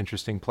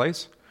 interesting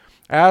place.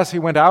 As he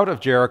went out of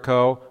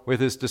Jericho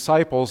with his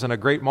disciples and a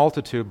great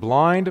multitude,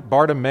 blind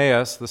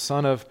Bartimaeus, the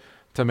son of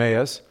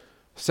Timaeus,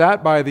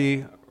 sat by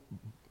the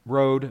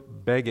road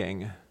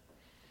begging.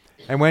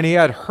 And when he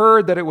had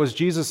heard that it was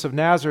Jesus of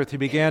Nazareth, he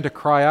began to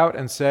cry out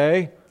and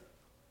say,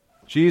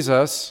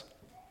 Jesus,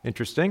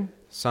 interesting,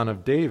 son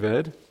of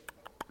David,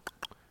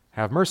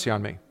 have mercy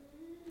on me.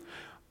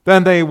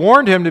 Then they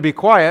warned him to be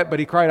quiet, but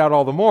he cried out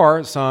all the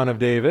more, Son of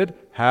David,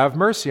 have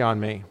mercy on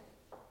me.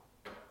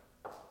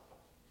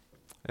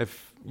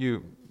 If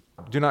you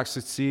do not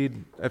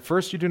succeed, at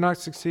first you do not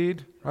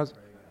succeed.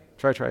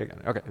 Try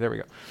again. Okay, there we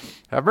go.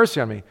 Have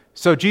mercy on me.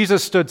 So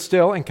Jesus stood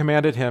still and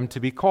commanded him to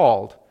be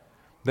called.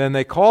 Then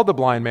they called the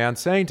blind man,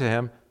 saying to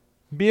him,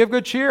 be of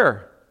good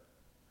cheer.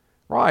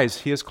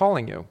 Rise, he is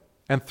calling you.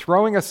 And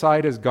throwing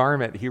aside his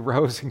garment, he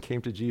rose and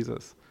came to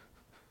Jesus.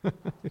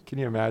 Can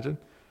you imagine?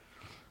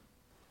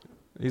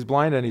 He's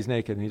blind and he's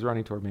naked and he's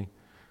running toward me.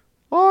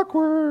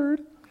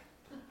 Awkward.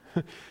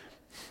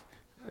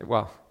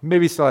 Well,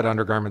 maybe he still had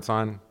undergarments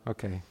on.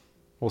 Okay,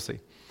 we'll see.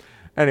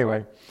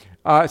 Anyway,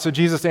 so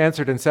Jesus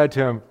answered and said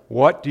to him,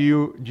 what do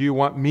you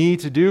want me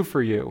to do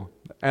for you?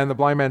 And the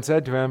blind man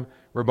said to him,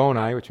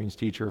 Rabboni, which means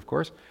teacher, of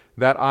course,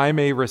 that I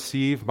may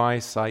receive my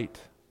sight.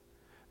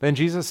 Then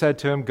Jesus said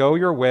to him, go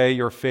your way,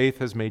 your faith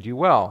has made you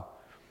well.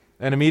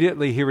 And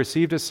immediately he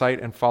received his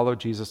sight and followed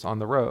Jesus on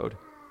the road.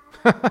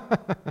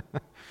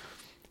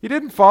 He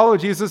didn't follow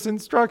Jesus'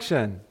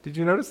 instruction. Did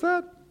you notice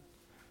that?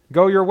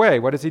 Go your way.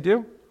 What does he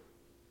do?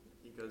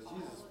 He goes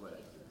Jesus' way.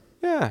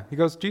 Yeah, he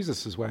goes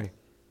Jesus' way.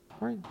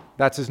 Right?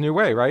 That's his new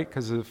way, right?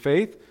 Because of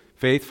faith,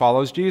 faith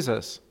follows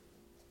Jesus.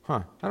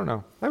 I don't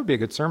know. That would be a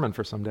good sermon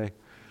for someday.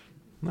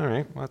 All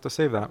right, we'll have to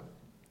save that.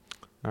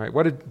 All right,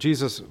 what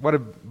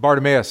did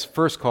Bartimaeus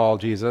first call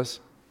Jesus?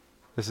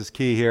 This is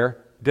key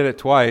here. Did it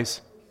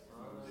twice.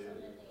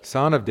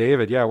 Son of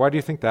David. Yeah, why do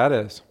you think that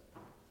is?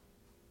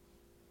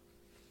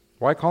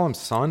 Why call him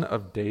Son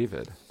of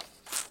David?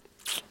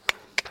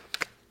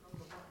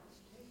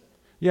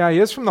 Yeah, he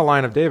is from the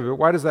line of David, but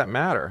why does that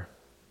matter?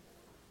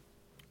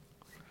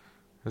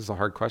 This is a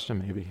hard question,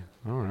 maybe.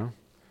 I don't know.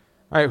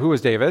 All right, who was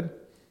David?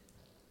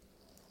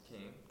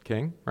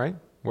 King, right?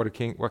 What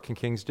can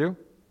kings do?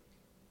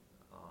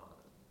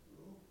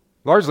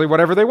 Largely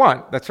whatever they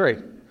want. That's right.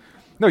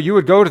 No, you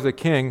would go to the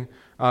king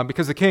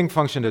because the king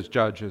functioned as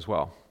judge as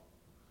well.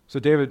 So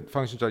David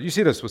functions as judge. You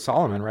see this with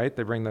Solomon, right?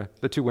 They bring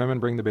the two women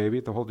bring the baby,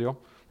 the whole deal.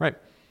 Right.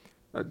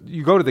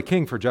 You go to the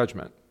king for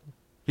judgment.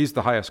 He's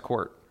the highest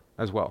court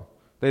as well.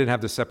 They didn't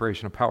have this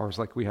separation of powers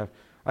like we have.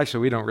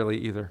 Actually, we don't really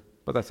either,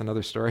 but that's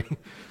another story.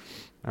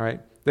 All right?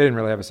 They didn't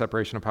really have a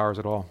separation of powers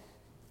at all.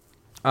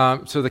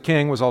 So the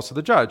king was also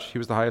the judge. He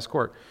was the highest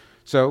court.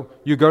 So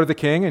you go to the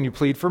king and you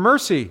plead for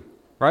mercy,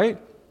 right?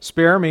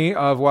 Spare me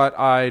of what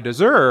I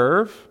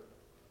deserve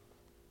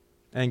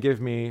and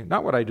give me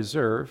not what I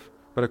deserve,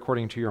 but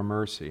according to your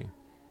mercy.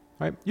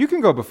 Right? You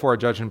can go before a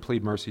judge and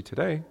plead mercy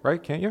today,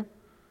 right? Can't you?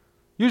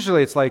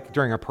 Usually it's like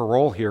during a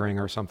parole hearing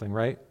or something,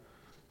 right?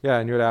 Yeah,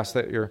 and you would ask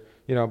that you're,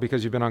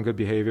 because you've been on good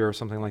behavior or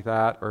something like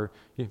that, or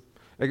you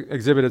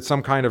exhibited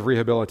some kind of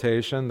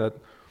rehabilitation that,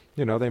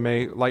 they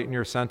may lighten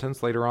your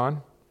sentence later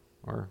on,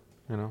 or,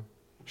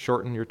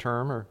 shorten your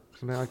term or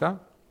something like that.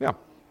 Yeah.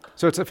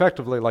 So it's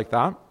effectively like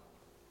that.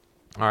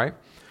 All right.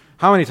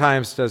 How many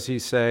times does he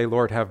say,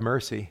 Lord, have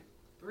mercy?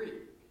 3,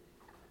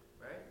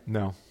 right?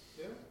 No.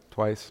 2?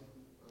 Twice.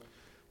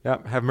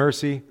 Yep. Have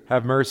mercy.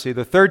 Have mercy.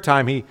 The third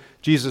time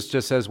Jesus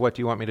just says, what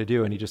do you want me to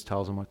do? And he just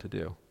tells him what to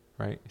do.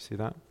 Right? You see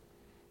that?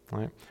 All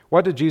right.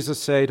 What did Jesus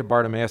say to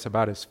Bartimaeus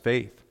about his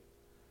faith?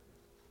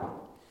 Made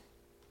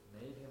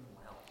him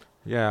well.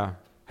 Yeah.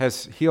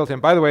 Has healed him.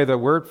 By the way, the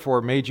word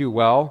for made you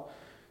well,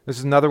 this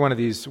is another one of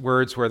these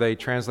words where they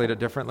translate it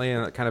differently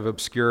and it kind of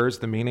obscures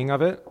the meaning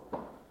of it.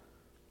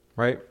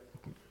 Right?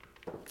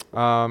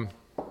 Have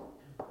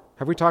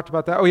we talked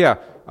about that? Oh, yeah.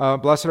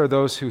 Blessed are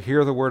those who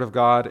hear the word of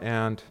God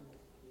and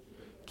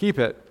keep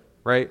it.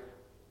 Right?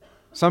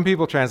 Some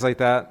people translate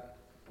that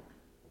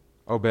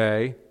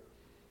obey.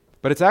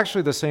 But it's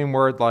actually the same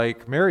word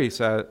like Mary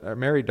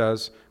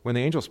does when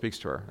the angel speaks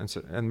to her.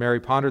 And Mary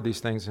pondered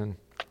these things and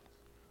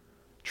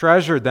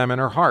treasured them in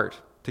her heart.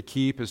 To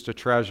keep is to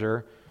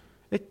treasure.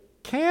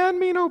 It can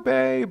mean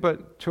obey,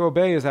 but to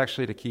obey is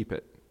actually to keep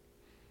it.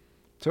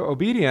 So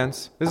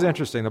obedience, this is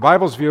interesting. The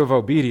Bible's view of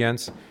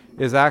obedience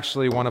is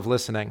actually one of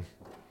listening.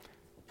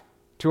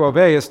 To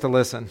obey is to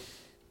listen.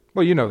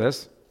 Well, you know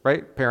this,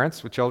 right?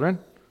 Parents with children.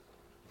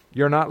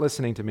 You're not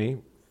listening to me.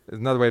 Is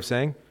another way of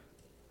saying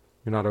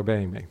you're not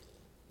obeying me.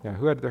 Yeah,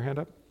 who had their hand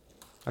up?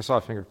 I saw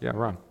a finger. Yeah,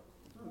 Ron.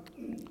 Treasure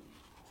in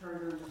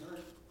your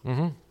heart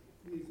Mm-hmm.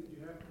 means that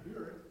you have to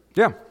hear it,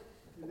 Yeah,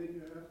 and then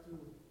you have to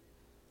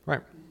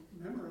right,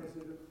 memorize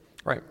it.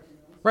 right,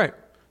 right.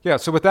 Yeah,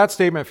 so with that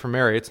statement from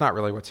Mary, it's not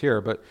really what's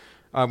here, but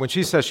when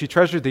she says she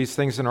treasured these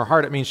things in her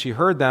heart, it means she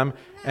heard them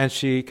and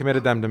she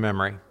committed them to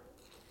memory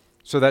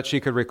so that she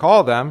could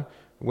recall them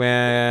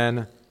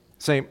when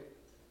St.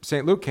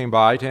 Luke came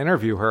by to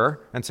interview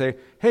her and say,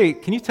 hey,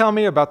 can you tell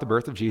me about the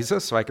birth of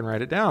Jesus so I can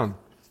write it down?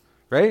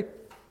 Right?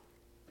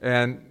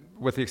 And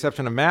with the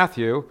exception of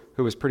Matthew,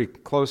 who was pretty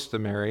close to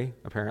Mary,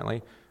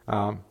 apparently,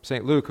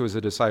 St. Luke, who was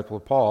a disciple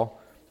of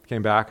Paul,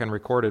 came back and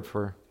recorded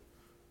for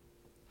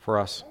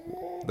us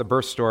the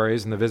birth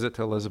stories and the visit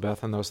to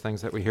Elizabeth and those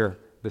things that we hear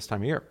this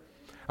time of year.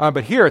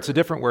 But here it's a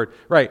different word.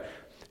 Right.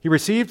 He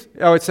received,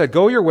 it said,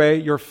 go your way,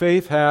 your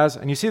faith has,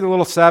 and you see the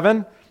little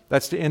 7?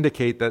 That's to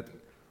indicate that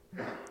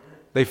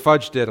they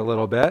fudged it a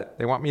little bit.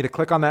 They want me to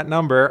click on that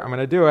number. I'm going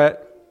to do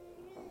it.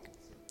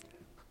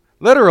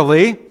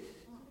 Literally,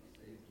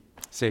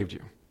 saved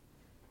you.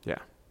 Yeah.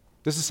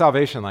 This is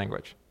salvation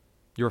language.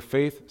 Your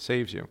faith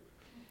saves you.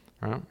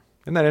 All right?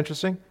 Isn't that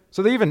interesting?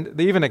 So they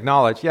even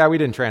acknowledge, we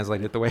didn't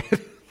translate it the way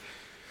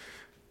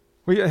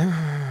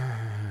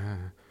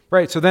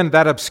right, so then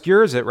that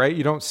obscures it, right?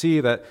 You don't see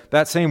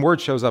that same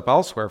word shows up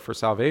elsewhere for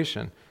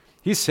salvation.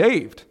 He's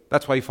saved.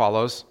 That's why he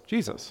follows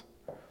Jesus.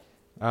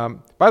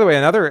 By the way,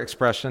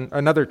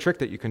 another trick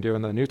that you can do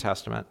in the New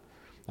Testament.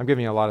 I'm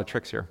giving you a lot of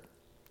tricks here.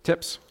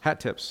 Tips, hat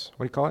tips.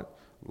 What do you call it?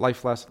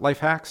 Life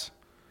hacks?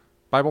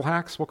 Bible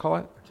hacks, we'll call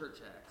it?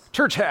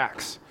 Church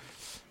hacks.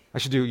 I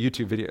should do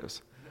YouTube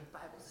videos.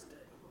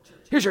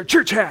 Here's your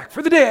church hack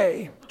for the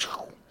day.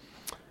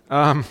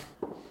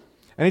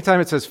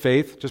 Anytime it says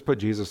faith, just put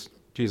Jesus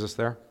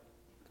there.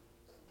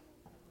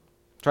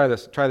 Try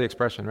this. Try the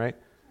expression, right?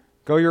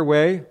 Go your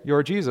way,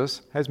 your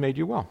Jesus has made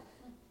you well.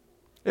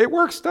 It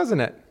works, doesn't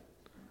it?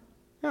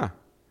 Yeah.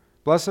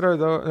 Blessed are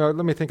those.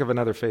 Let me think of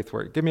another faith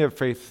word. Give me a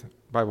faith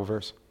Bible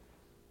verse.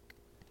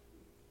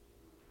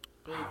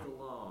 Faith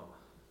alone.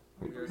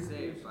 We are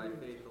saved by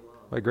faith alone.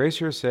 By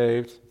grace you're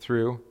saved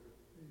through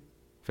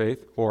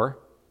faith or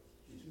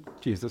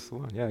Jesus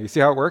alone. Yeah, you see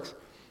how it works?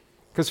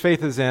 Because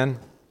faith is in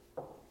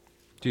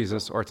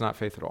Jesus or it's not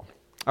faith at all.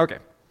 Okay.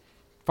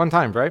 Fun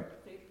times, right?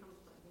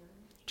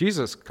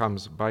 Jesus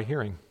comes by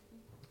hearing.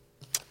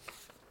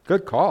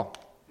 Good call.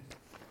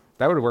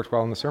 That would have worked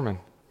well in the sermon.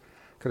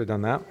 Could have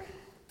done that.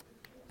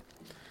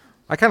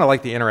 I kind of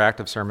like the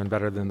interactive sermon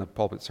better than the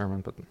pulpit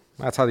sermon, but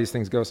that's how these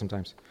things go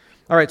sometimes.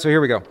 All right, so here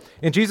we go.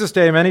 In Jesus'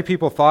 day, many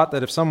people thought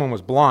that if someone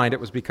was blind, it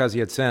was because he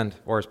had sinned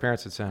or his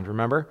parents had sinned.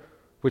 Remember?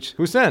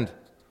 Who sinned?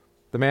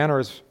 The man or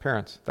his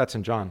parents? That's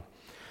in John.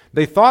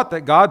 They thought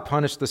that God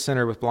punished the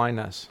sinner with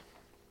blindness.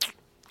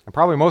 And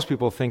probably most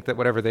people think that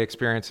whatever they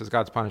experience is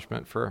God's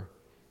punishment for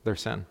their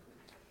sin.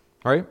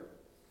 Right?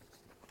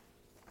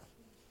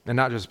 And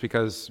not just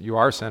because you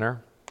are a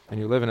sinner and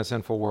you live in a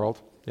sinful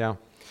world. Yeah.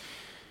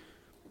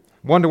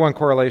 1-to-1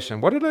 correlation.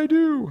 What did I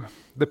do?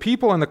 The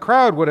people in the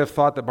crowd would have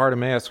thought that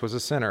Bartimaeus was a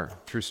sinner.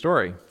 True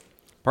story.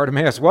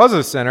 Bartimaeus was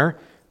a sinner,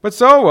 but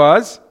so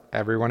was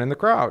everyone in the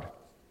crowd.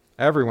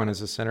 Everyone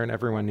is a sinner and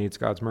everyone needs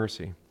God's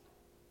mercy.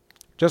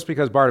 Just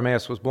because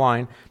Bartimaeus was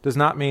blind does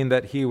not mean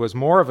that he was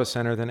more of a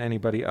sinner than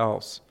anybody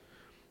else.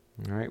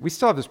 All right? We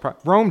still have this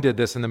Rome did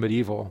this in the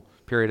medieval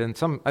period,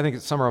 and I think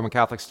some Roman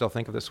Catholics still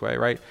think of this way,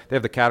 right? They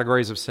have the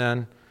categories of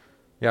sin.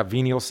 You have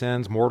venial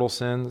sins, mortal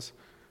sins.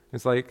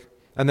 It's like,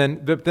 and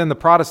then the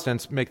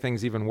Protestants make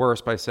things even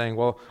worse by saying,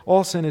 well,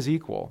 all sin is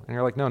equal. And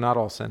you're like, no, not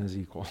all sin is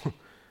equal.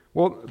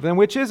 Well, then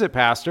which is it,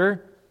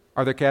 Pastor?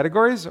 Are there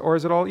categories or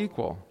is it all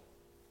equal?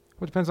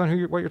 Well, it depends on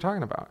what you're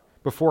talking about.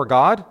 Before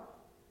God,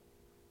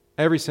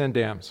 every sin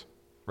damns,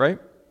 right?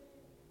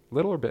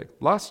 Little or big.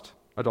 Lust,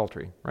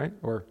 adultery, right?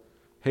 Or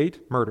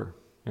hate, murder.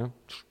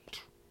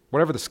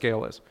 Whatever the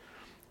scale is,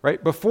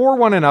 right? Before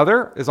one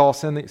another, is all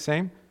sin the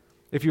same?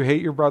 If you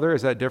hate your brother,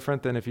 is that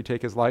different than if you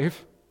take his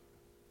life?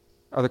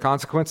 Are the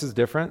consequences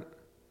different?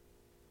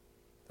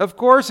 Of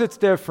course it's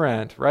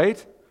different,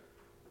 right?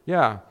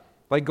 Yeah.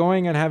 Like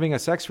going and having a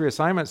sex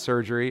reassignment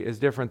surgery is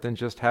different than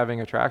just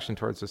having attraction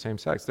towards the same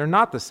sex. They're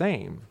not the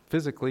same,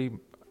 physically,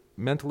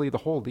 mentally, the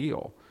whole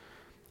deal.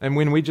 And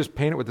when we just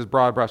paint it with this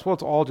broad brush, well,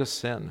 it's all just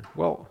sin.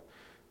 Well,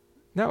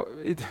 no,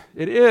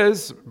 it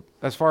is,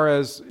 as far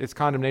as its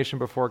condemnation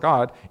before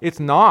God. It's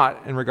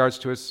not in regards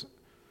to its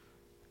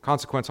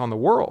consequence on the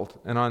world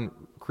and on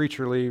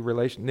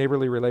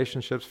neighborly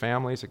relationships,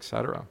 families,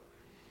 etc.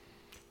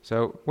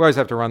 So we always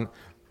have to run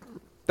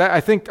that. I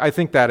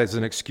think that is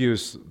an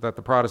excuse that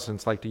the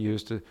Protestants like to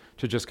use to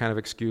just kind of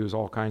excuse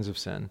all kinds of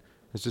sin,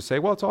 is to say,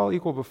 well, it's all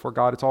equal before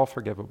God, it's all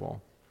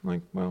forgivable.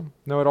 Like, well,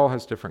 no, it all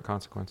has different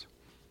consequence.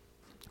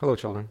 Hello,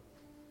 children.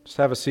 Just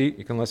have a seat,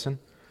 you can listen.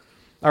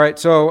 All right,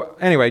 so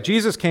anyway,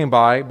 Jesus came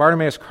by.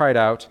 Bartimaeus cried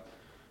out,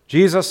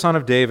 Jesus, son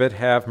of David,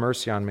 have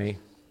mercy on me.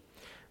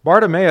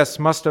 Bartimaeus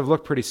must have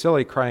looked pretty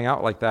silly crying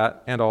out like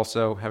that, and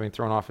also having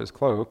thrown off his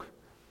cloak.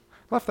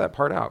 Left that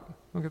part out.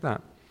 Look at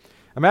that.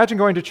 Imagine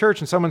going to church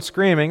and someone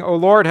screaming, "Oh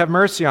Lord, have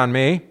mercy on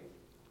me."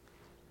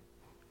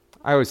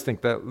 I always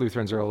think that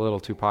Lutherans are a little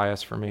too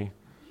pious for me.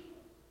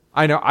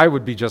 I know I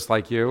would be just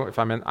like you if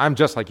I'm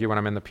just like you when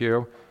I'm in the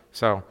pew.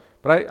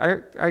 But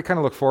I kind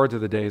of look forward to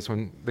the days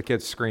when the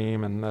kids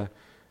scream. And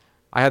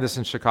I had this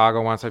in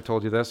Chicago once, I've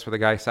told you this, where the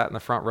guy sat in the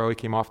front row, he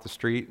came off the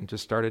street and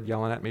just started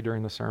yelling at me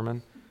during the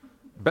sermon.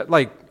 But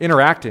like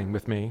interacting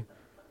with me.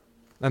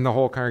 And the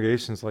whole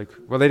congregation's like,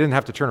 well, they didn't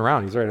have to turn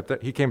around. He's right up there.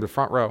 He came to the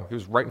front row. He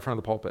was right in front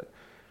of the pulpit.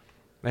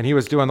 And he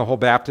was doing the whole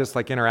Baptist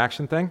like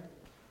interaction thing.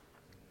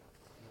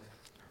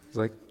 He's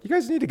like, you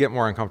guys need to get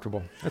more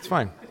uncomfortable. That's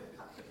fine.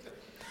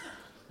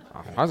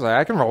 I was like,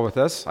 I can roll with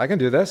this. I can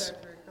do this.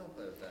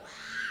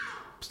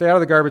 Stay out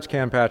of the garbage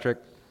can, Patrick.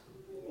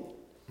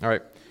 All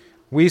right.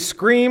 We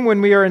scream when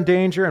we are in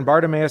danger, and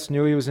Bartimaeus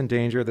knew he was in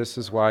danger. This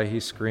is why he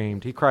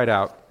screamed. He cried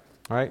out.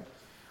 All right.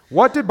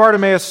 What did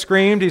Bartimaeus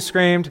scream? He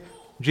screamed,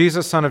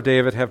 Jesus, son of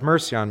David, have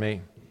mercy on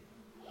me.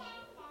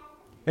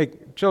 Hey,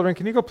 children,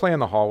 can you go play in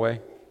the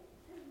hallway?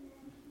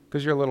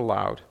 Because you're a little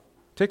loud.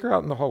 Take her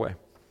out in the hallway.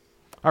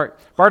 All right.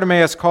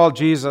 Bartimaeus called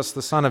Jesus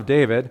the son of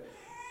David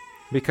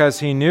because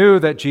he knew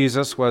that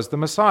Jesus was the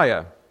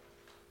Messiah.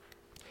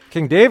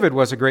 King David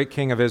was a great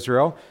king of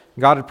Israel.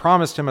 God had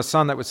promised him a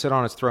son that would sit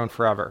on his throne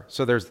forever.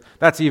 So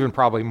that's even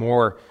probably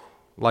more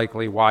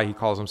likely why he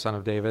calls him son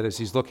of David, is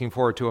he's looking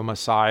forward to a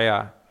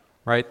Messiah,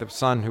 right? The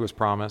son who was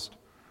promised.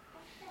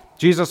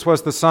 Jesus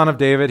was the son of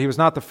David. He was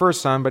not the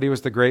first son, but he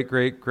was the great,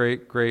 great,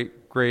 great,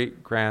 great,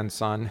 great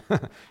grandson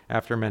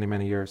after many,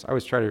 many years. I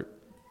always try to,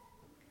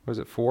 was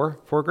it four?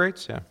 4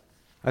 greats? Yeah.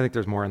 I think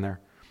there's more in there.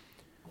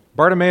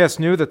 Bartimaeus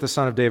knew that the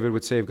son of David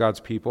would save God's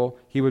people.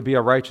 He would be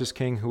a righteous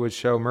king who would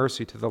show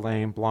mercy to the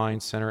lame,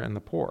 blind, sinner, and the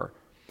poor.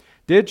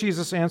 Did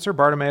Jesus answer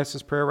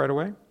Bartimaeus' prayer right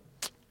away?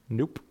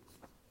 Nope.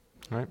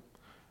 Right?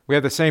 We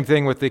have the same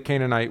thing with the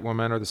Canaanite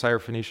woman or the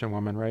Syrophoenician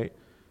woman, right?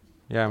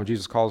 Yeah, when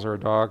Jesus calls her a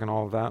dog and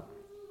all of that.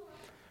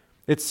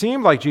 It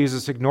seemed like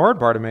Jesus ignored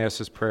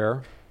Bartimaeus'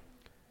 prayer.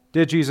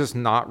 Did Jesus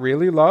not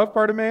really love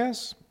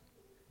Bartimaeus?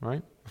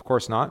 Right? Of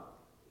course not.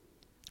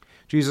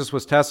 Jesus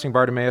was testing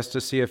Bartimaeus to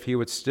see if he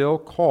would still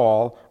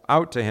call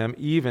out to him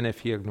even if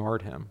he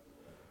ignored him.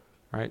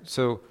 Right?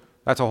 So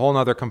that's a whole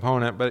other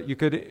component, but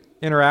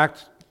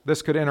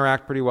this could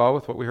interact pretty well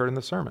with what we heard in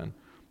the sermon.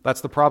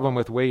 That's the problem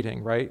with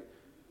waiting, right?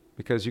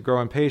 Because you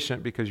grow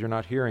impatient because you're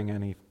not hearing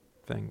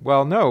anything.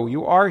 Well, no,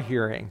 you are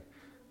hearing,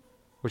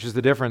 which is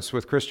the difference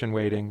with Christian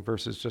waiting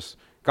versus just,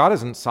 God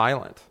isn't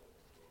silent.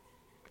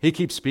 He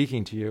keeps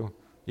speaking to you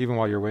even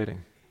while you're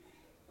waiting.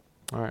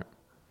 All right.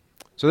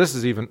 So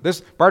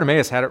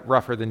Bartimaeus had it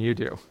rougher than you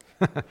do.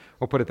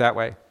 We'll put it that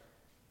way.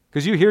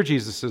 Because you hear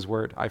Jesus'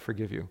 word, I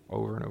forgive you,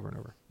 over and over and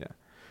over. Yeah.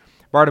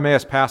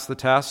 Bartimaeus passed the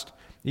test.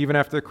 Even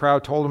after the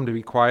crowd told him to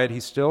be quiet, he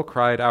still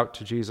cried out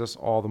to Jesus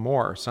all the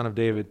more, Son of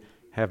David,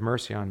 have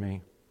mercy on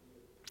me.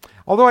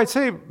 Although I'd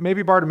say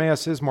maybe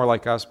Bartimaeus is more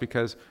like us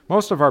because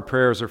most of our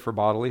prayers are for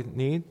bodily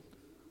need,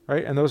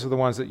 right? And those are the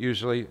ones that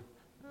usually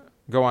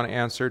go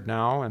unanswered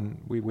now,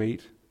 and we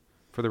wait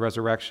for the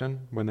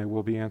resurrection when they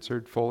will be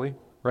answered fully,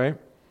 right?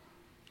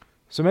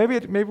 So maybe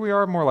we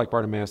are more like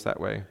Bartimaeus that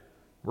way.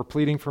 We're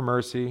pleading for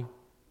mercy,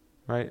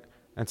 right?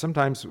 And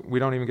sometimes we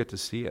don't even get to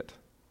see it.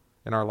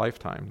 in our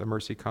lifetime. The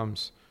mercy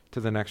comes to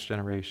the next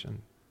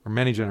generation, or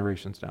many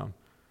generations down.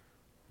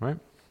 Right?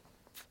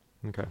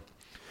 Okay.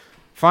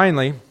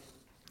 Finally,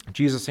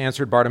 Jesus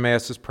answered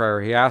Bartimaeus'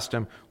 prayer. He asked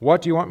him,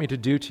 "What do you want me to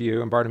do to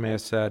you?" And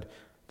Bartimaeus said,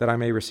 "That I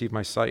may receive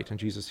my sight." And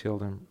Jesus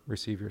healed him.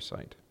 "Receive your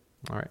sight."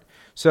 All right.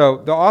 So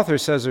the author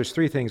says there's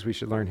 3 things we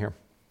should learn here.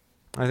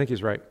 I think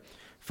he's right.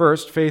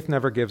 First, faith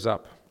never gives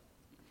up.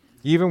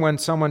 Even when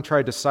someone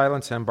tried to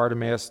silence him,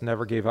 Bartimaeus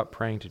never gave up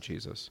praying to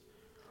Jesus.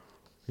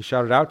 He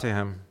shouted out to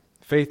him.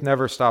 Faith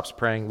never stops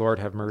praying, "Lord,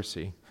 have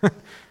mercy."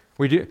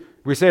 We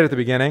say it at the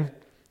beginning,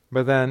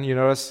 but then you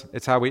notice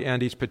it's how we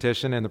end each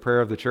petition in the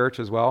prayer of the church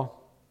as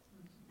well.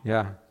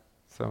 Yeah,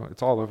 so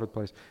it's all over the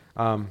place.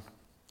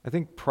 I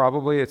think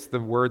probably it's the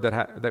word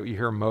that you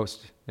hear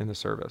most in the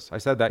service. I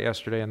said that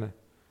yesterday in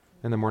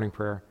the morning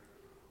prayer.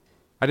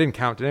 I didn't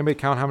count. Did anybody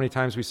count how many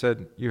times we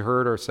said you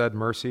heard or said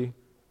mercy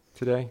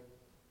today?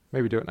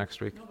 Maybe do it next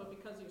week. No, but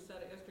because you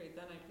said it yesterday,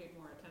 then I paid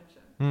more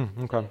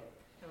attention. Okay.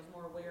 I was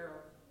more aware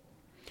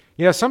of.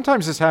 Yeah,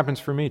 sometimes this happens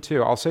for me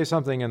too. I'll say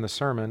something in the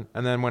sermon,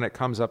 and then when it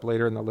comes up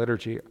later in the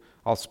liturgy,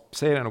 I'll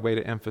say it in a way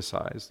to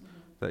emphasize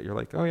that you're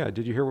like, "Oh yeah,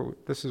 did you hear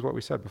this is what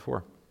we said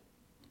before?"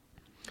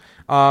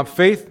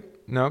 Faith,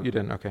 no, you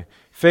didn't. Okay.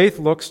 Faith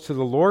looks to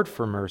the Lord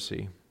for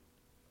mercy.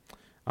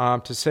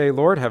 To say,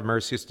 "Lord, have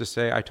mercy," is to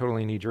say, "I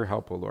totally need your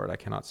help, O Lord. I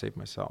cannot save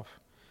myself."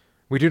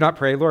 We do not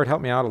pray, "Lord,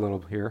 help me out a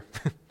little here."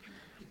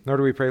 Nor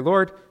do we pray,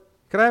 "Lord,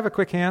 could I have a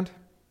quick hand?"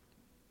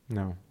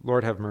 No.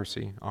 "Lord, have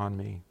mercy on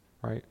me,"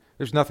 right?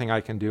 There's nothing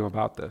I can do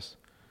about this.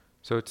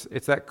 So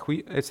it's that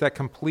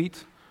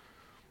complete,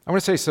 I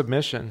want to say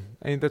submission.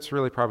 I mean, that's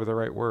really probably the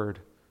right word.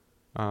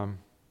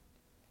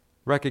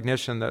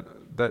 Recognition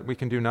that we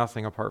can do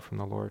nothing apart from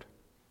the Lord.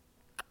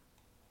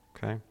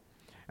 Okay?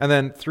 And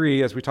then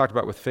 3, as we talked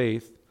about with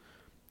faith,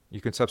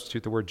 you can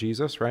substitute the word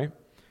Jesus, right?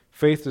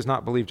 Faith does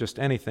not believe just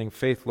anything.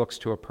 Faith looks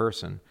to a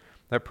person.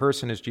 That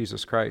person is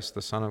Jesus Christ,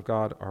 the Son of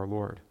God, our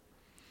Lord.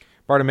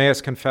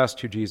 Bartimaeus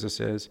confessed who Jesus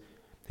is.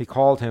 He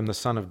called him the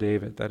Son of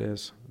David, that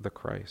is, the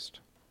Christ.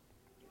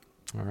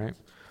 All right?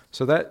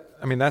 So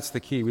that's the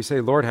key. We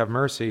say, "Lord, have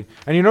mercy."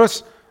 And you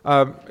notice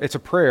it's a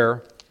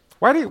prayer.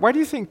 Why do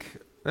you think,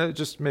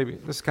 just maybe,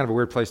 this is kind of a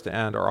weird place to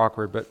end, or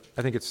awkward, but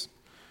I think it's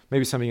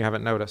maybe something you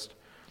haven't noticed.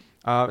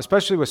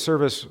 Especially with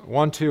service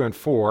 1, 2, and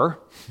 4,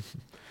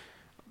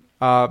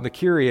 the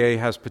Kyrie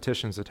has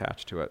petitions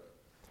attached to it.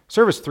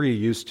 Service 3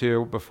 used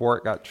to, before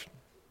it got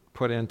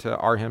put into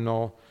our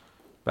hymnal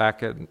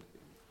back in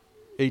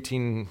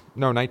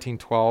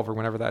 1912, or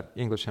whenever that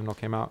English hymnal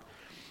came out.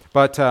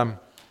 But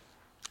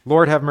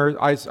Lord have mercy.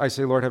 I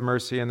say, "Lord have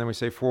mercy," and then we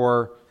say,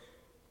 for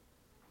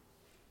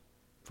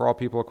all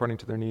people according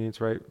to their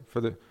needs, right?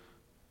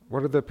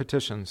 What are the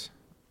petitions?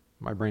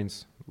 My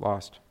brain's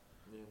lost.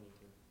 Yeah, me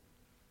too.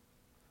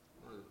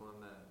 There's one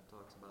that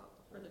talks about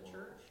For the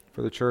church?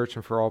 For the church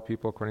and for all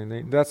people according to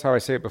their needs. That's how I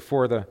say it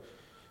before the...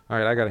 All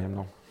right, I got a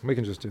hymnal. We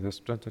can just do this.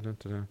 Dun, dun, dun,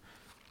 dun, dun.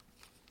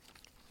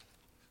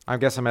 I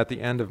guess I'm at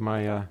the end of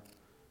my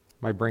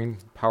brain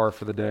power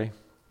for the day.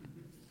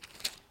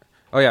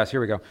 Oh yes,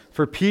 here we go.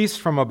 For peace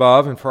from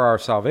above and for our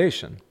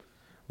salvation,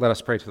 let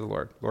us pray to the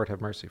Lord. Lord, have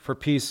mercy. For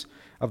peace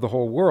of the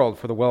whole world,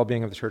 for the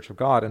well-being of the church of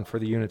God, and for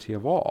the unity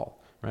of all,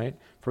 right?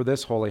 For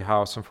this holy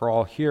house, and for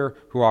all here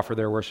who offer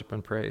their worship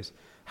and praise.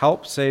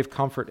 Help, save,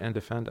 comfort, and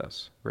defend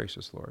us,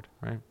 gracious Lord,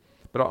 right?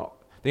 But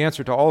the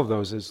answer to all of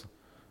those is,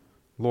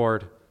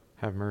 Lord,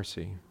 have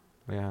mercy.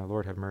 Yeah,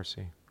 Lord, have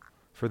mercy.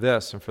 For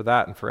this and for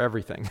that and for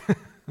everything,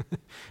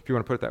 if you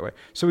want to put it that way.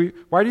 So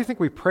why do you think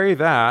we pray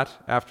that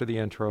after the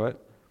introit,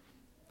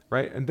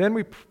 right? And then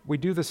we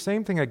do the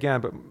same thing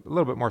again, but a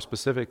little bit more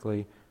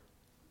specifically,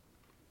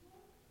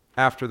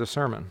 after the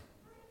sermon.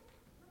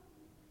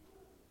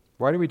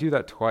 Why do we do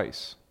that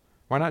twice?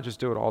 Why not just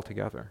do it all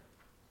together?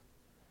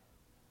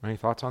 Any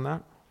thoughts on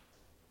that?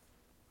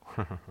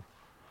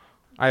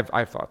 I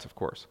have thoughts, of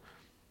course.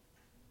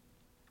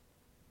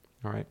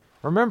 All right.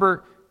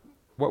 Remember,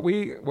 what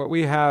we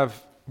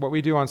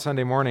do on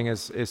Sunday morning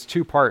is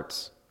 2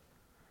 parts.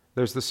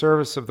 There's the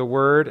service of the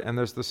Word and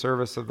there's the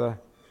service of the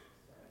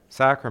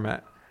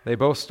sacrament. They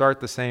both start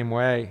the same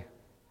way.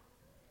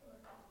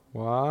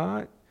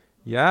 What?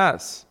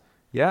 Yes.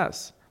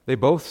 They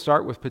both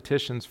start with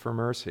petitions for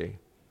mercy,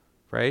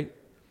 right?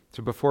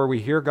 So before we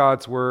hear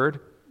God's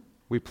Word,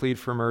 we plead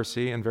for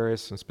mercy in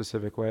various and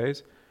specific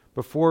ways.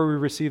 Before we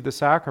receive the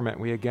sacrament,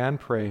 we again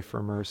pray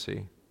for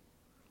mercy,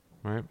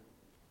 right?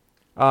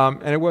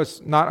 And it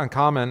was not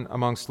uncommon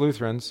amongst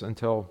Lutherans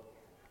until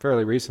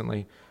fairly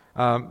recently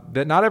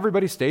that not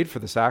everybody stayed for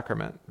the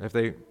sacrament.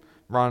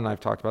 Ron and I have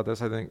talked about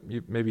this. I think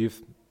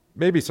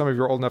maybe some of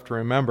you are old enough to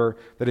remember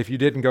that if you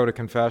didn't go to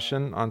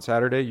confession on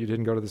Saturday, you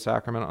didn't go to the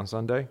sacrament on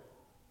Sunday.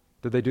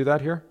 Did they do that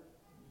here?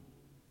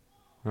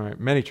 All right,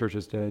 many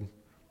churches did.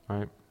 All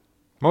right,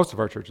 most of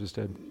our churches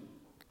did.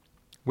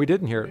 We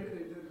didn't hear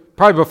it.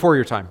 Probably before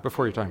your time.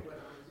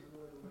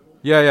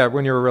 Yeah,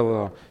 when you were real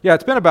little. Yeah,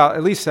 it's been about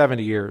at least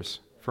 70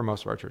 years for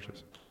most of our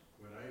churches.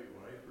 When I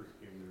first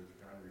came to this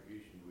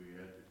congregation, we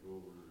had to go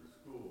over to the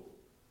school,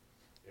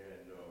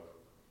 and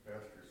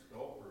Pastor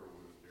Stolper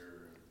was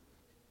there, and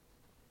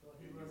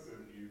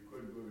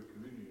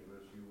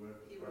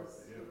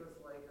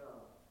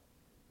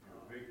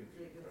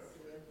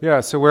Yeah,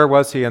 so where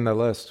was he in the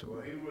list?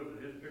 Well, he was,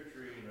 his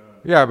picturing,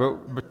 Yeah,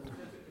 but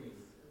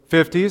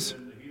 50s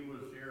and he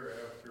was here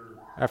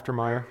after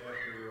Meyer?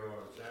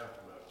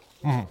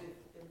 Zaf left.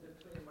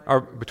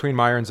 Or between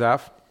Meyer and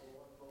Zaff?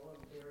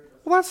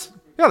 Well,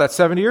 that's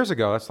 70 years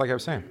ago. That's like I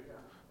was saying.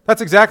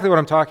 That's exactly what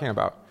I'm talking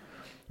about.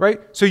 Right?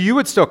 So you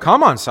would still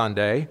come on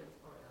Sunday,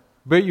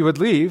 but you would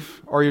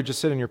leave, or you'd just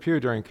sit in your pew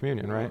during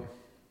communion, right?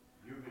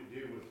 You could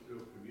deal with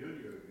still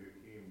communion if you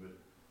came, but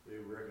they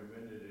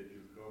recommended that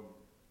you come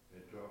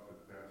and talk to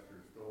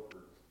Pastor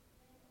Stoker.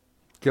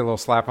 Get a little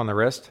slap on the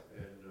wrist.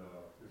 And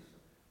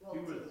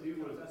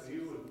he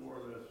was more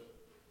or less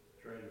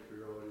trying to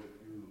figure out if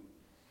you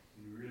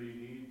really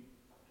need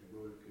to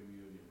go to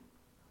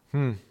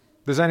communion.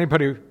 Does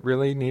anybody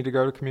really need to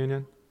go to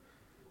communion?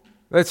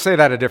 Let's say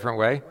that a different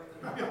way.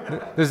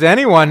 Does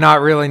anyone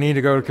not really need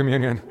to go to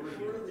communion?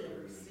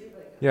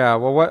 Yeah,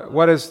 well,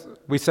 what is,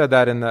 we said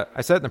that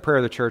I said it in the prayer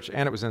of the church,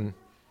 and it was in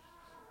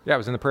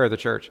the prayer of the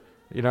church.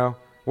 You know,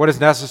 what is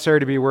necessary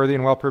to be worthy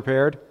and well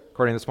prepared,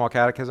 according to the Small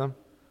Catechism?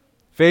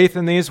 Faith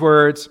in these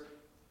words,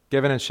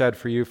 given and shed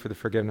for you for the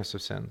forgiveness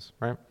of sins,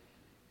 right?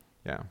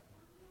 Yeah.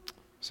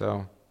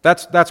 So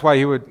that's why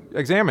he would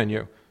examine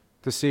you,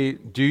 to see,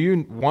 do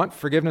you want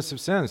forgiveness of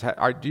sins?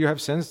 Do you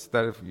have sins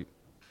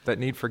that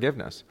need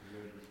forgiveness?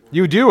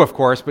 You do, of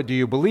course, but do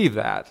you believe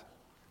that,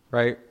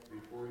 right?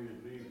 Before you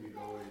leave, he'd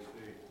always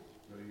say,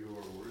 no, you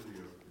are worthy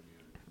of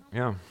communion.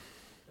 Yeah. And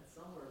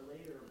somewhere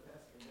later,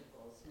 Pastor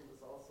Nichols, who was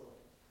also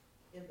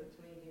in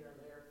between here and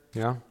there,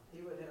 Yeah.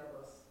 he would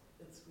have us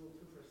in school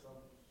too for some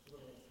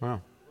little.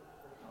 Wow.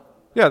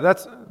 Yeah,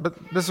 but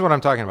this is what I'm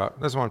talking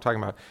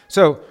about.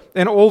 So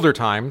in older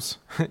times,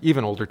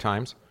 even older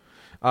times,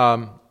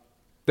 there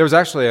was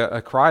actually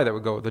a cry that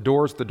would go, the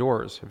doors, the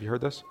doors. Have you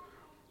heard this?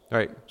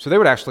 Right. So they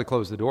would actually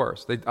close the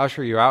doors. They'd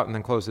usher you out and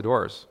then close the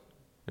doors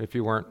if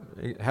you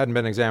hadn't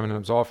been examined and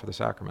absolved for the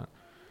sacrament.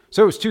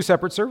 So it was two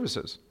separate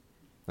services.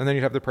 And then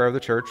you'd have the prayer of the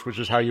church, which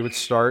is how you would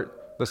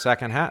start the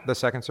second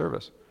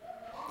service.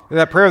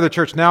 That prayer of the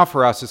church now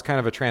for us is kind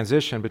of a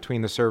transition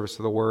between the service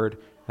of the word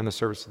and the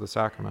service of the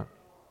sacrament.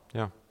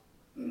 Yeah.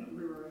 We were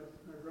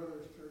at my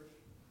brother's church,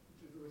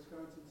 which is the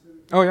Wisconsin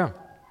Synod, Oh, yeah.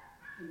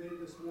 and they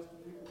dismissed the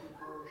people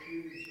before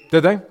communion. So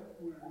Did they?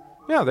 we were-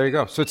 Yeah, there you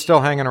go. So it's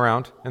still hanging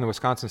around in the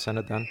Wisconsin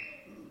Synod then.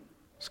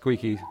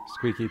 Squeaky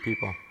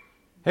people.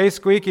 Hey,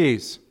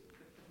 squeakies.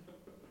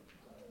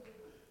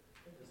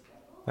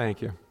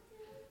 Thank you.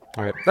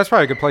 All right, that's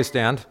probably a good place to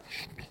end.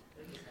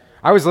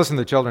 I always listen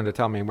to the children to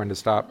tell me when to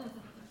stop.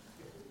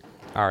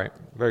 All right,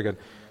 very good.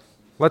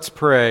 Let's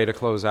pray to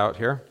close out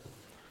here.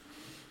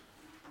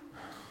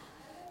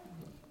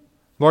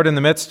 Lord, in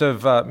the midst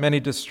of many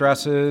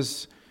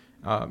distresses,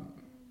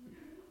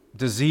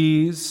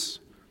 disease,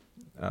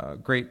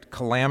 great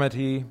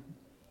calamity,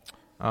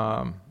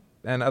 and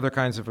other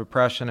kinds of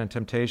oppression and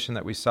temptation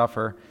that we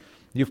suffer,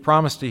 you've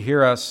promised to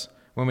hear us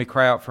when we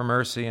cry out for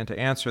mercy and to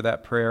answer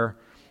that prayer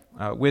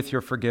with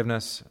your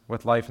forgiveness,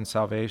 with life and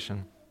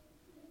salvation.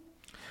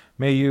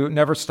 May you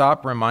never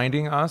stop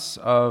reminding us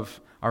of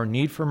our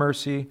need for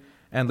mercy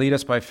and lead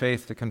us by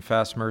faith to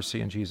confess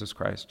mercy in Jesus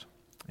Christ.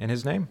 In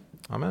his name,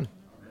 amen.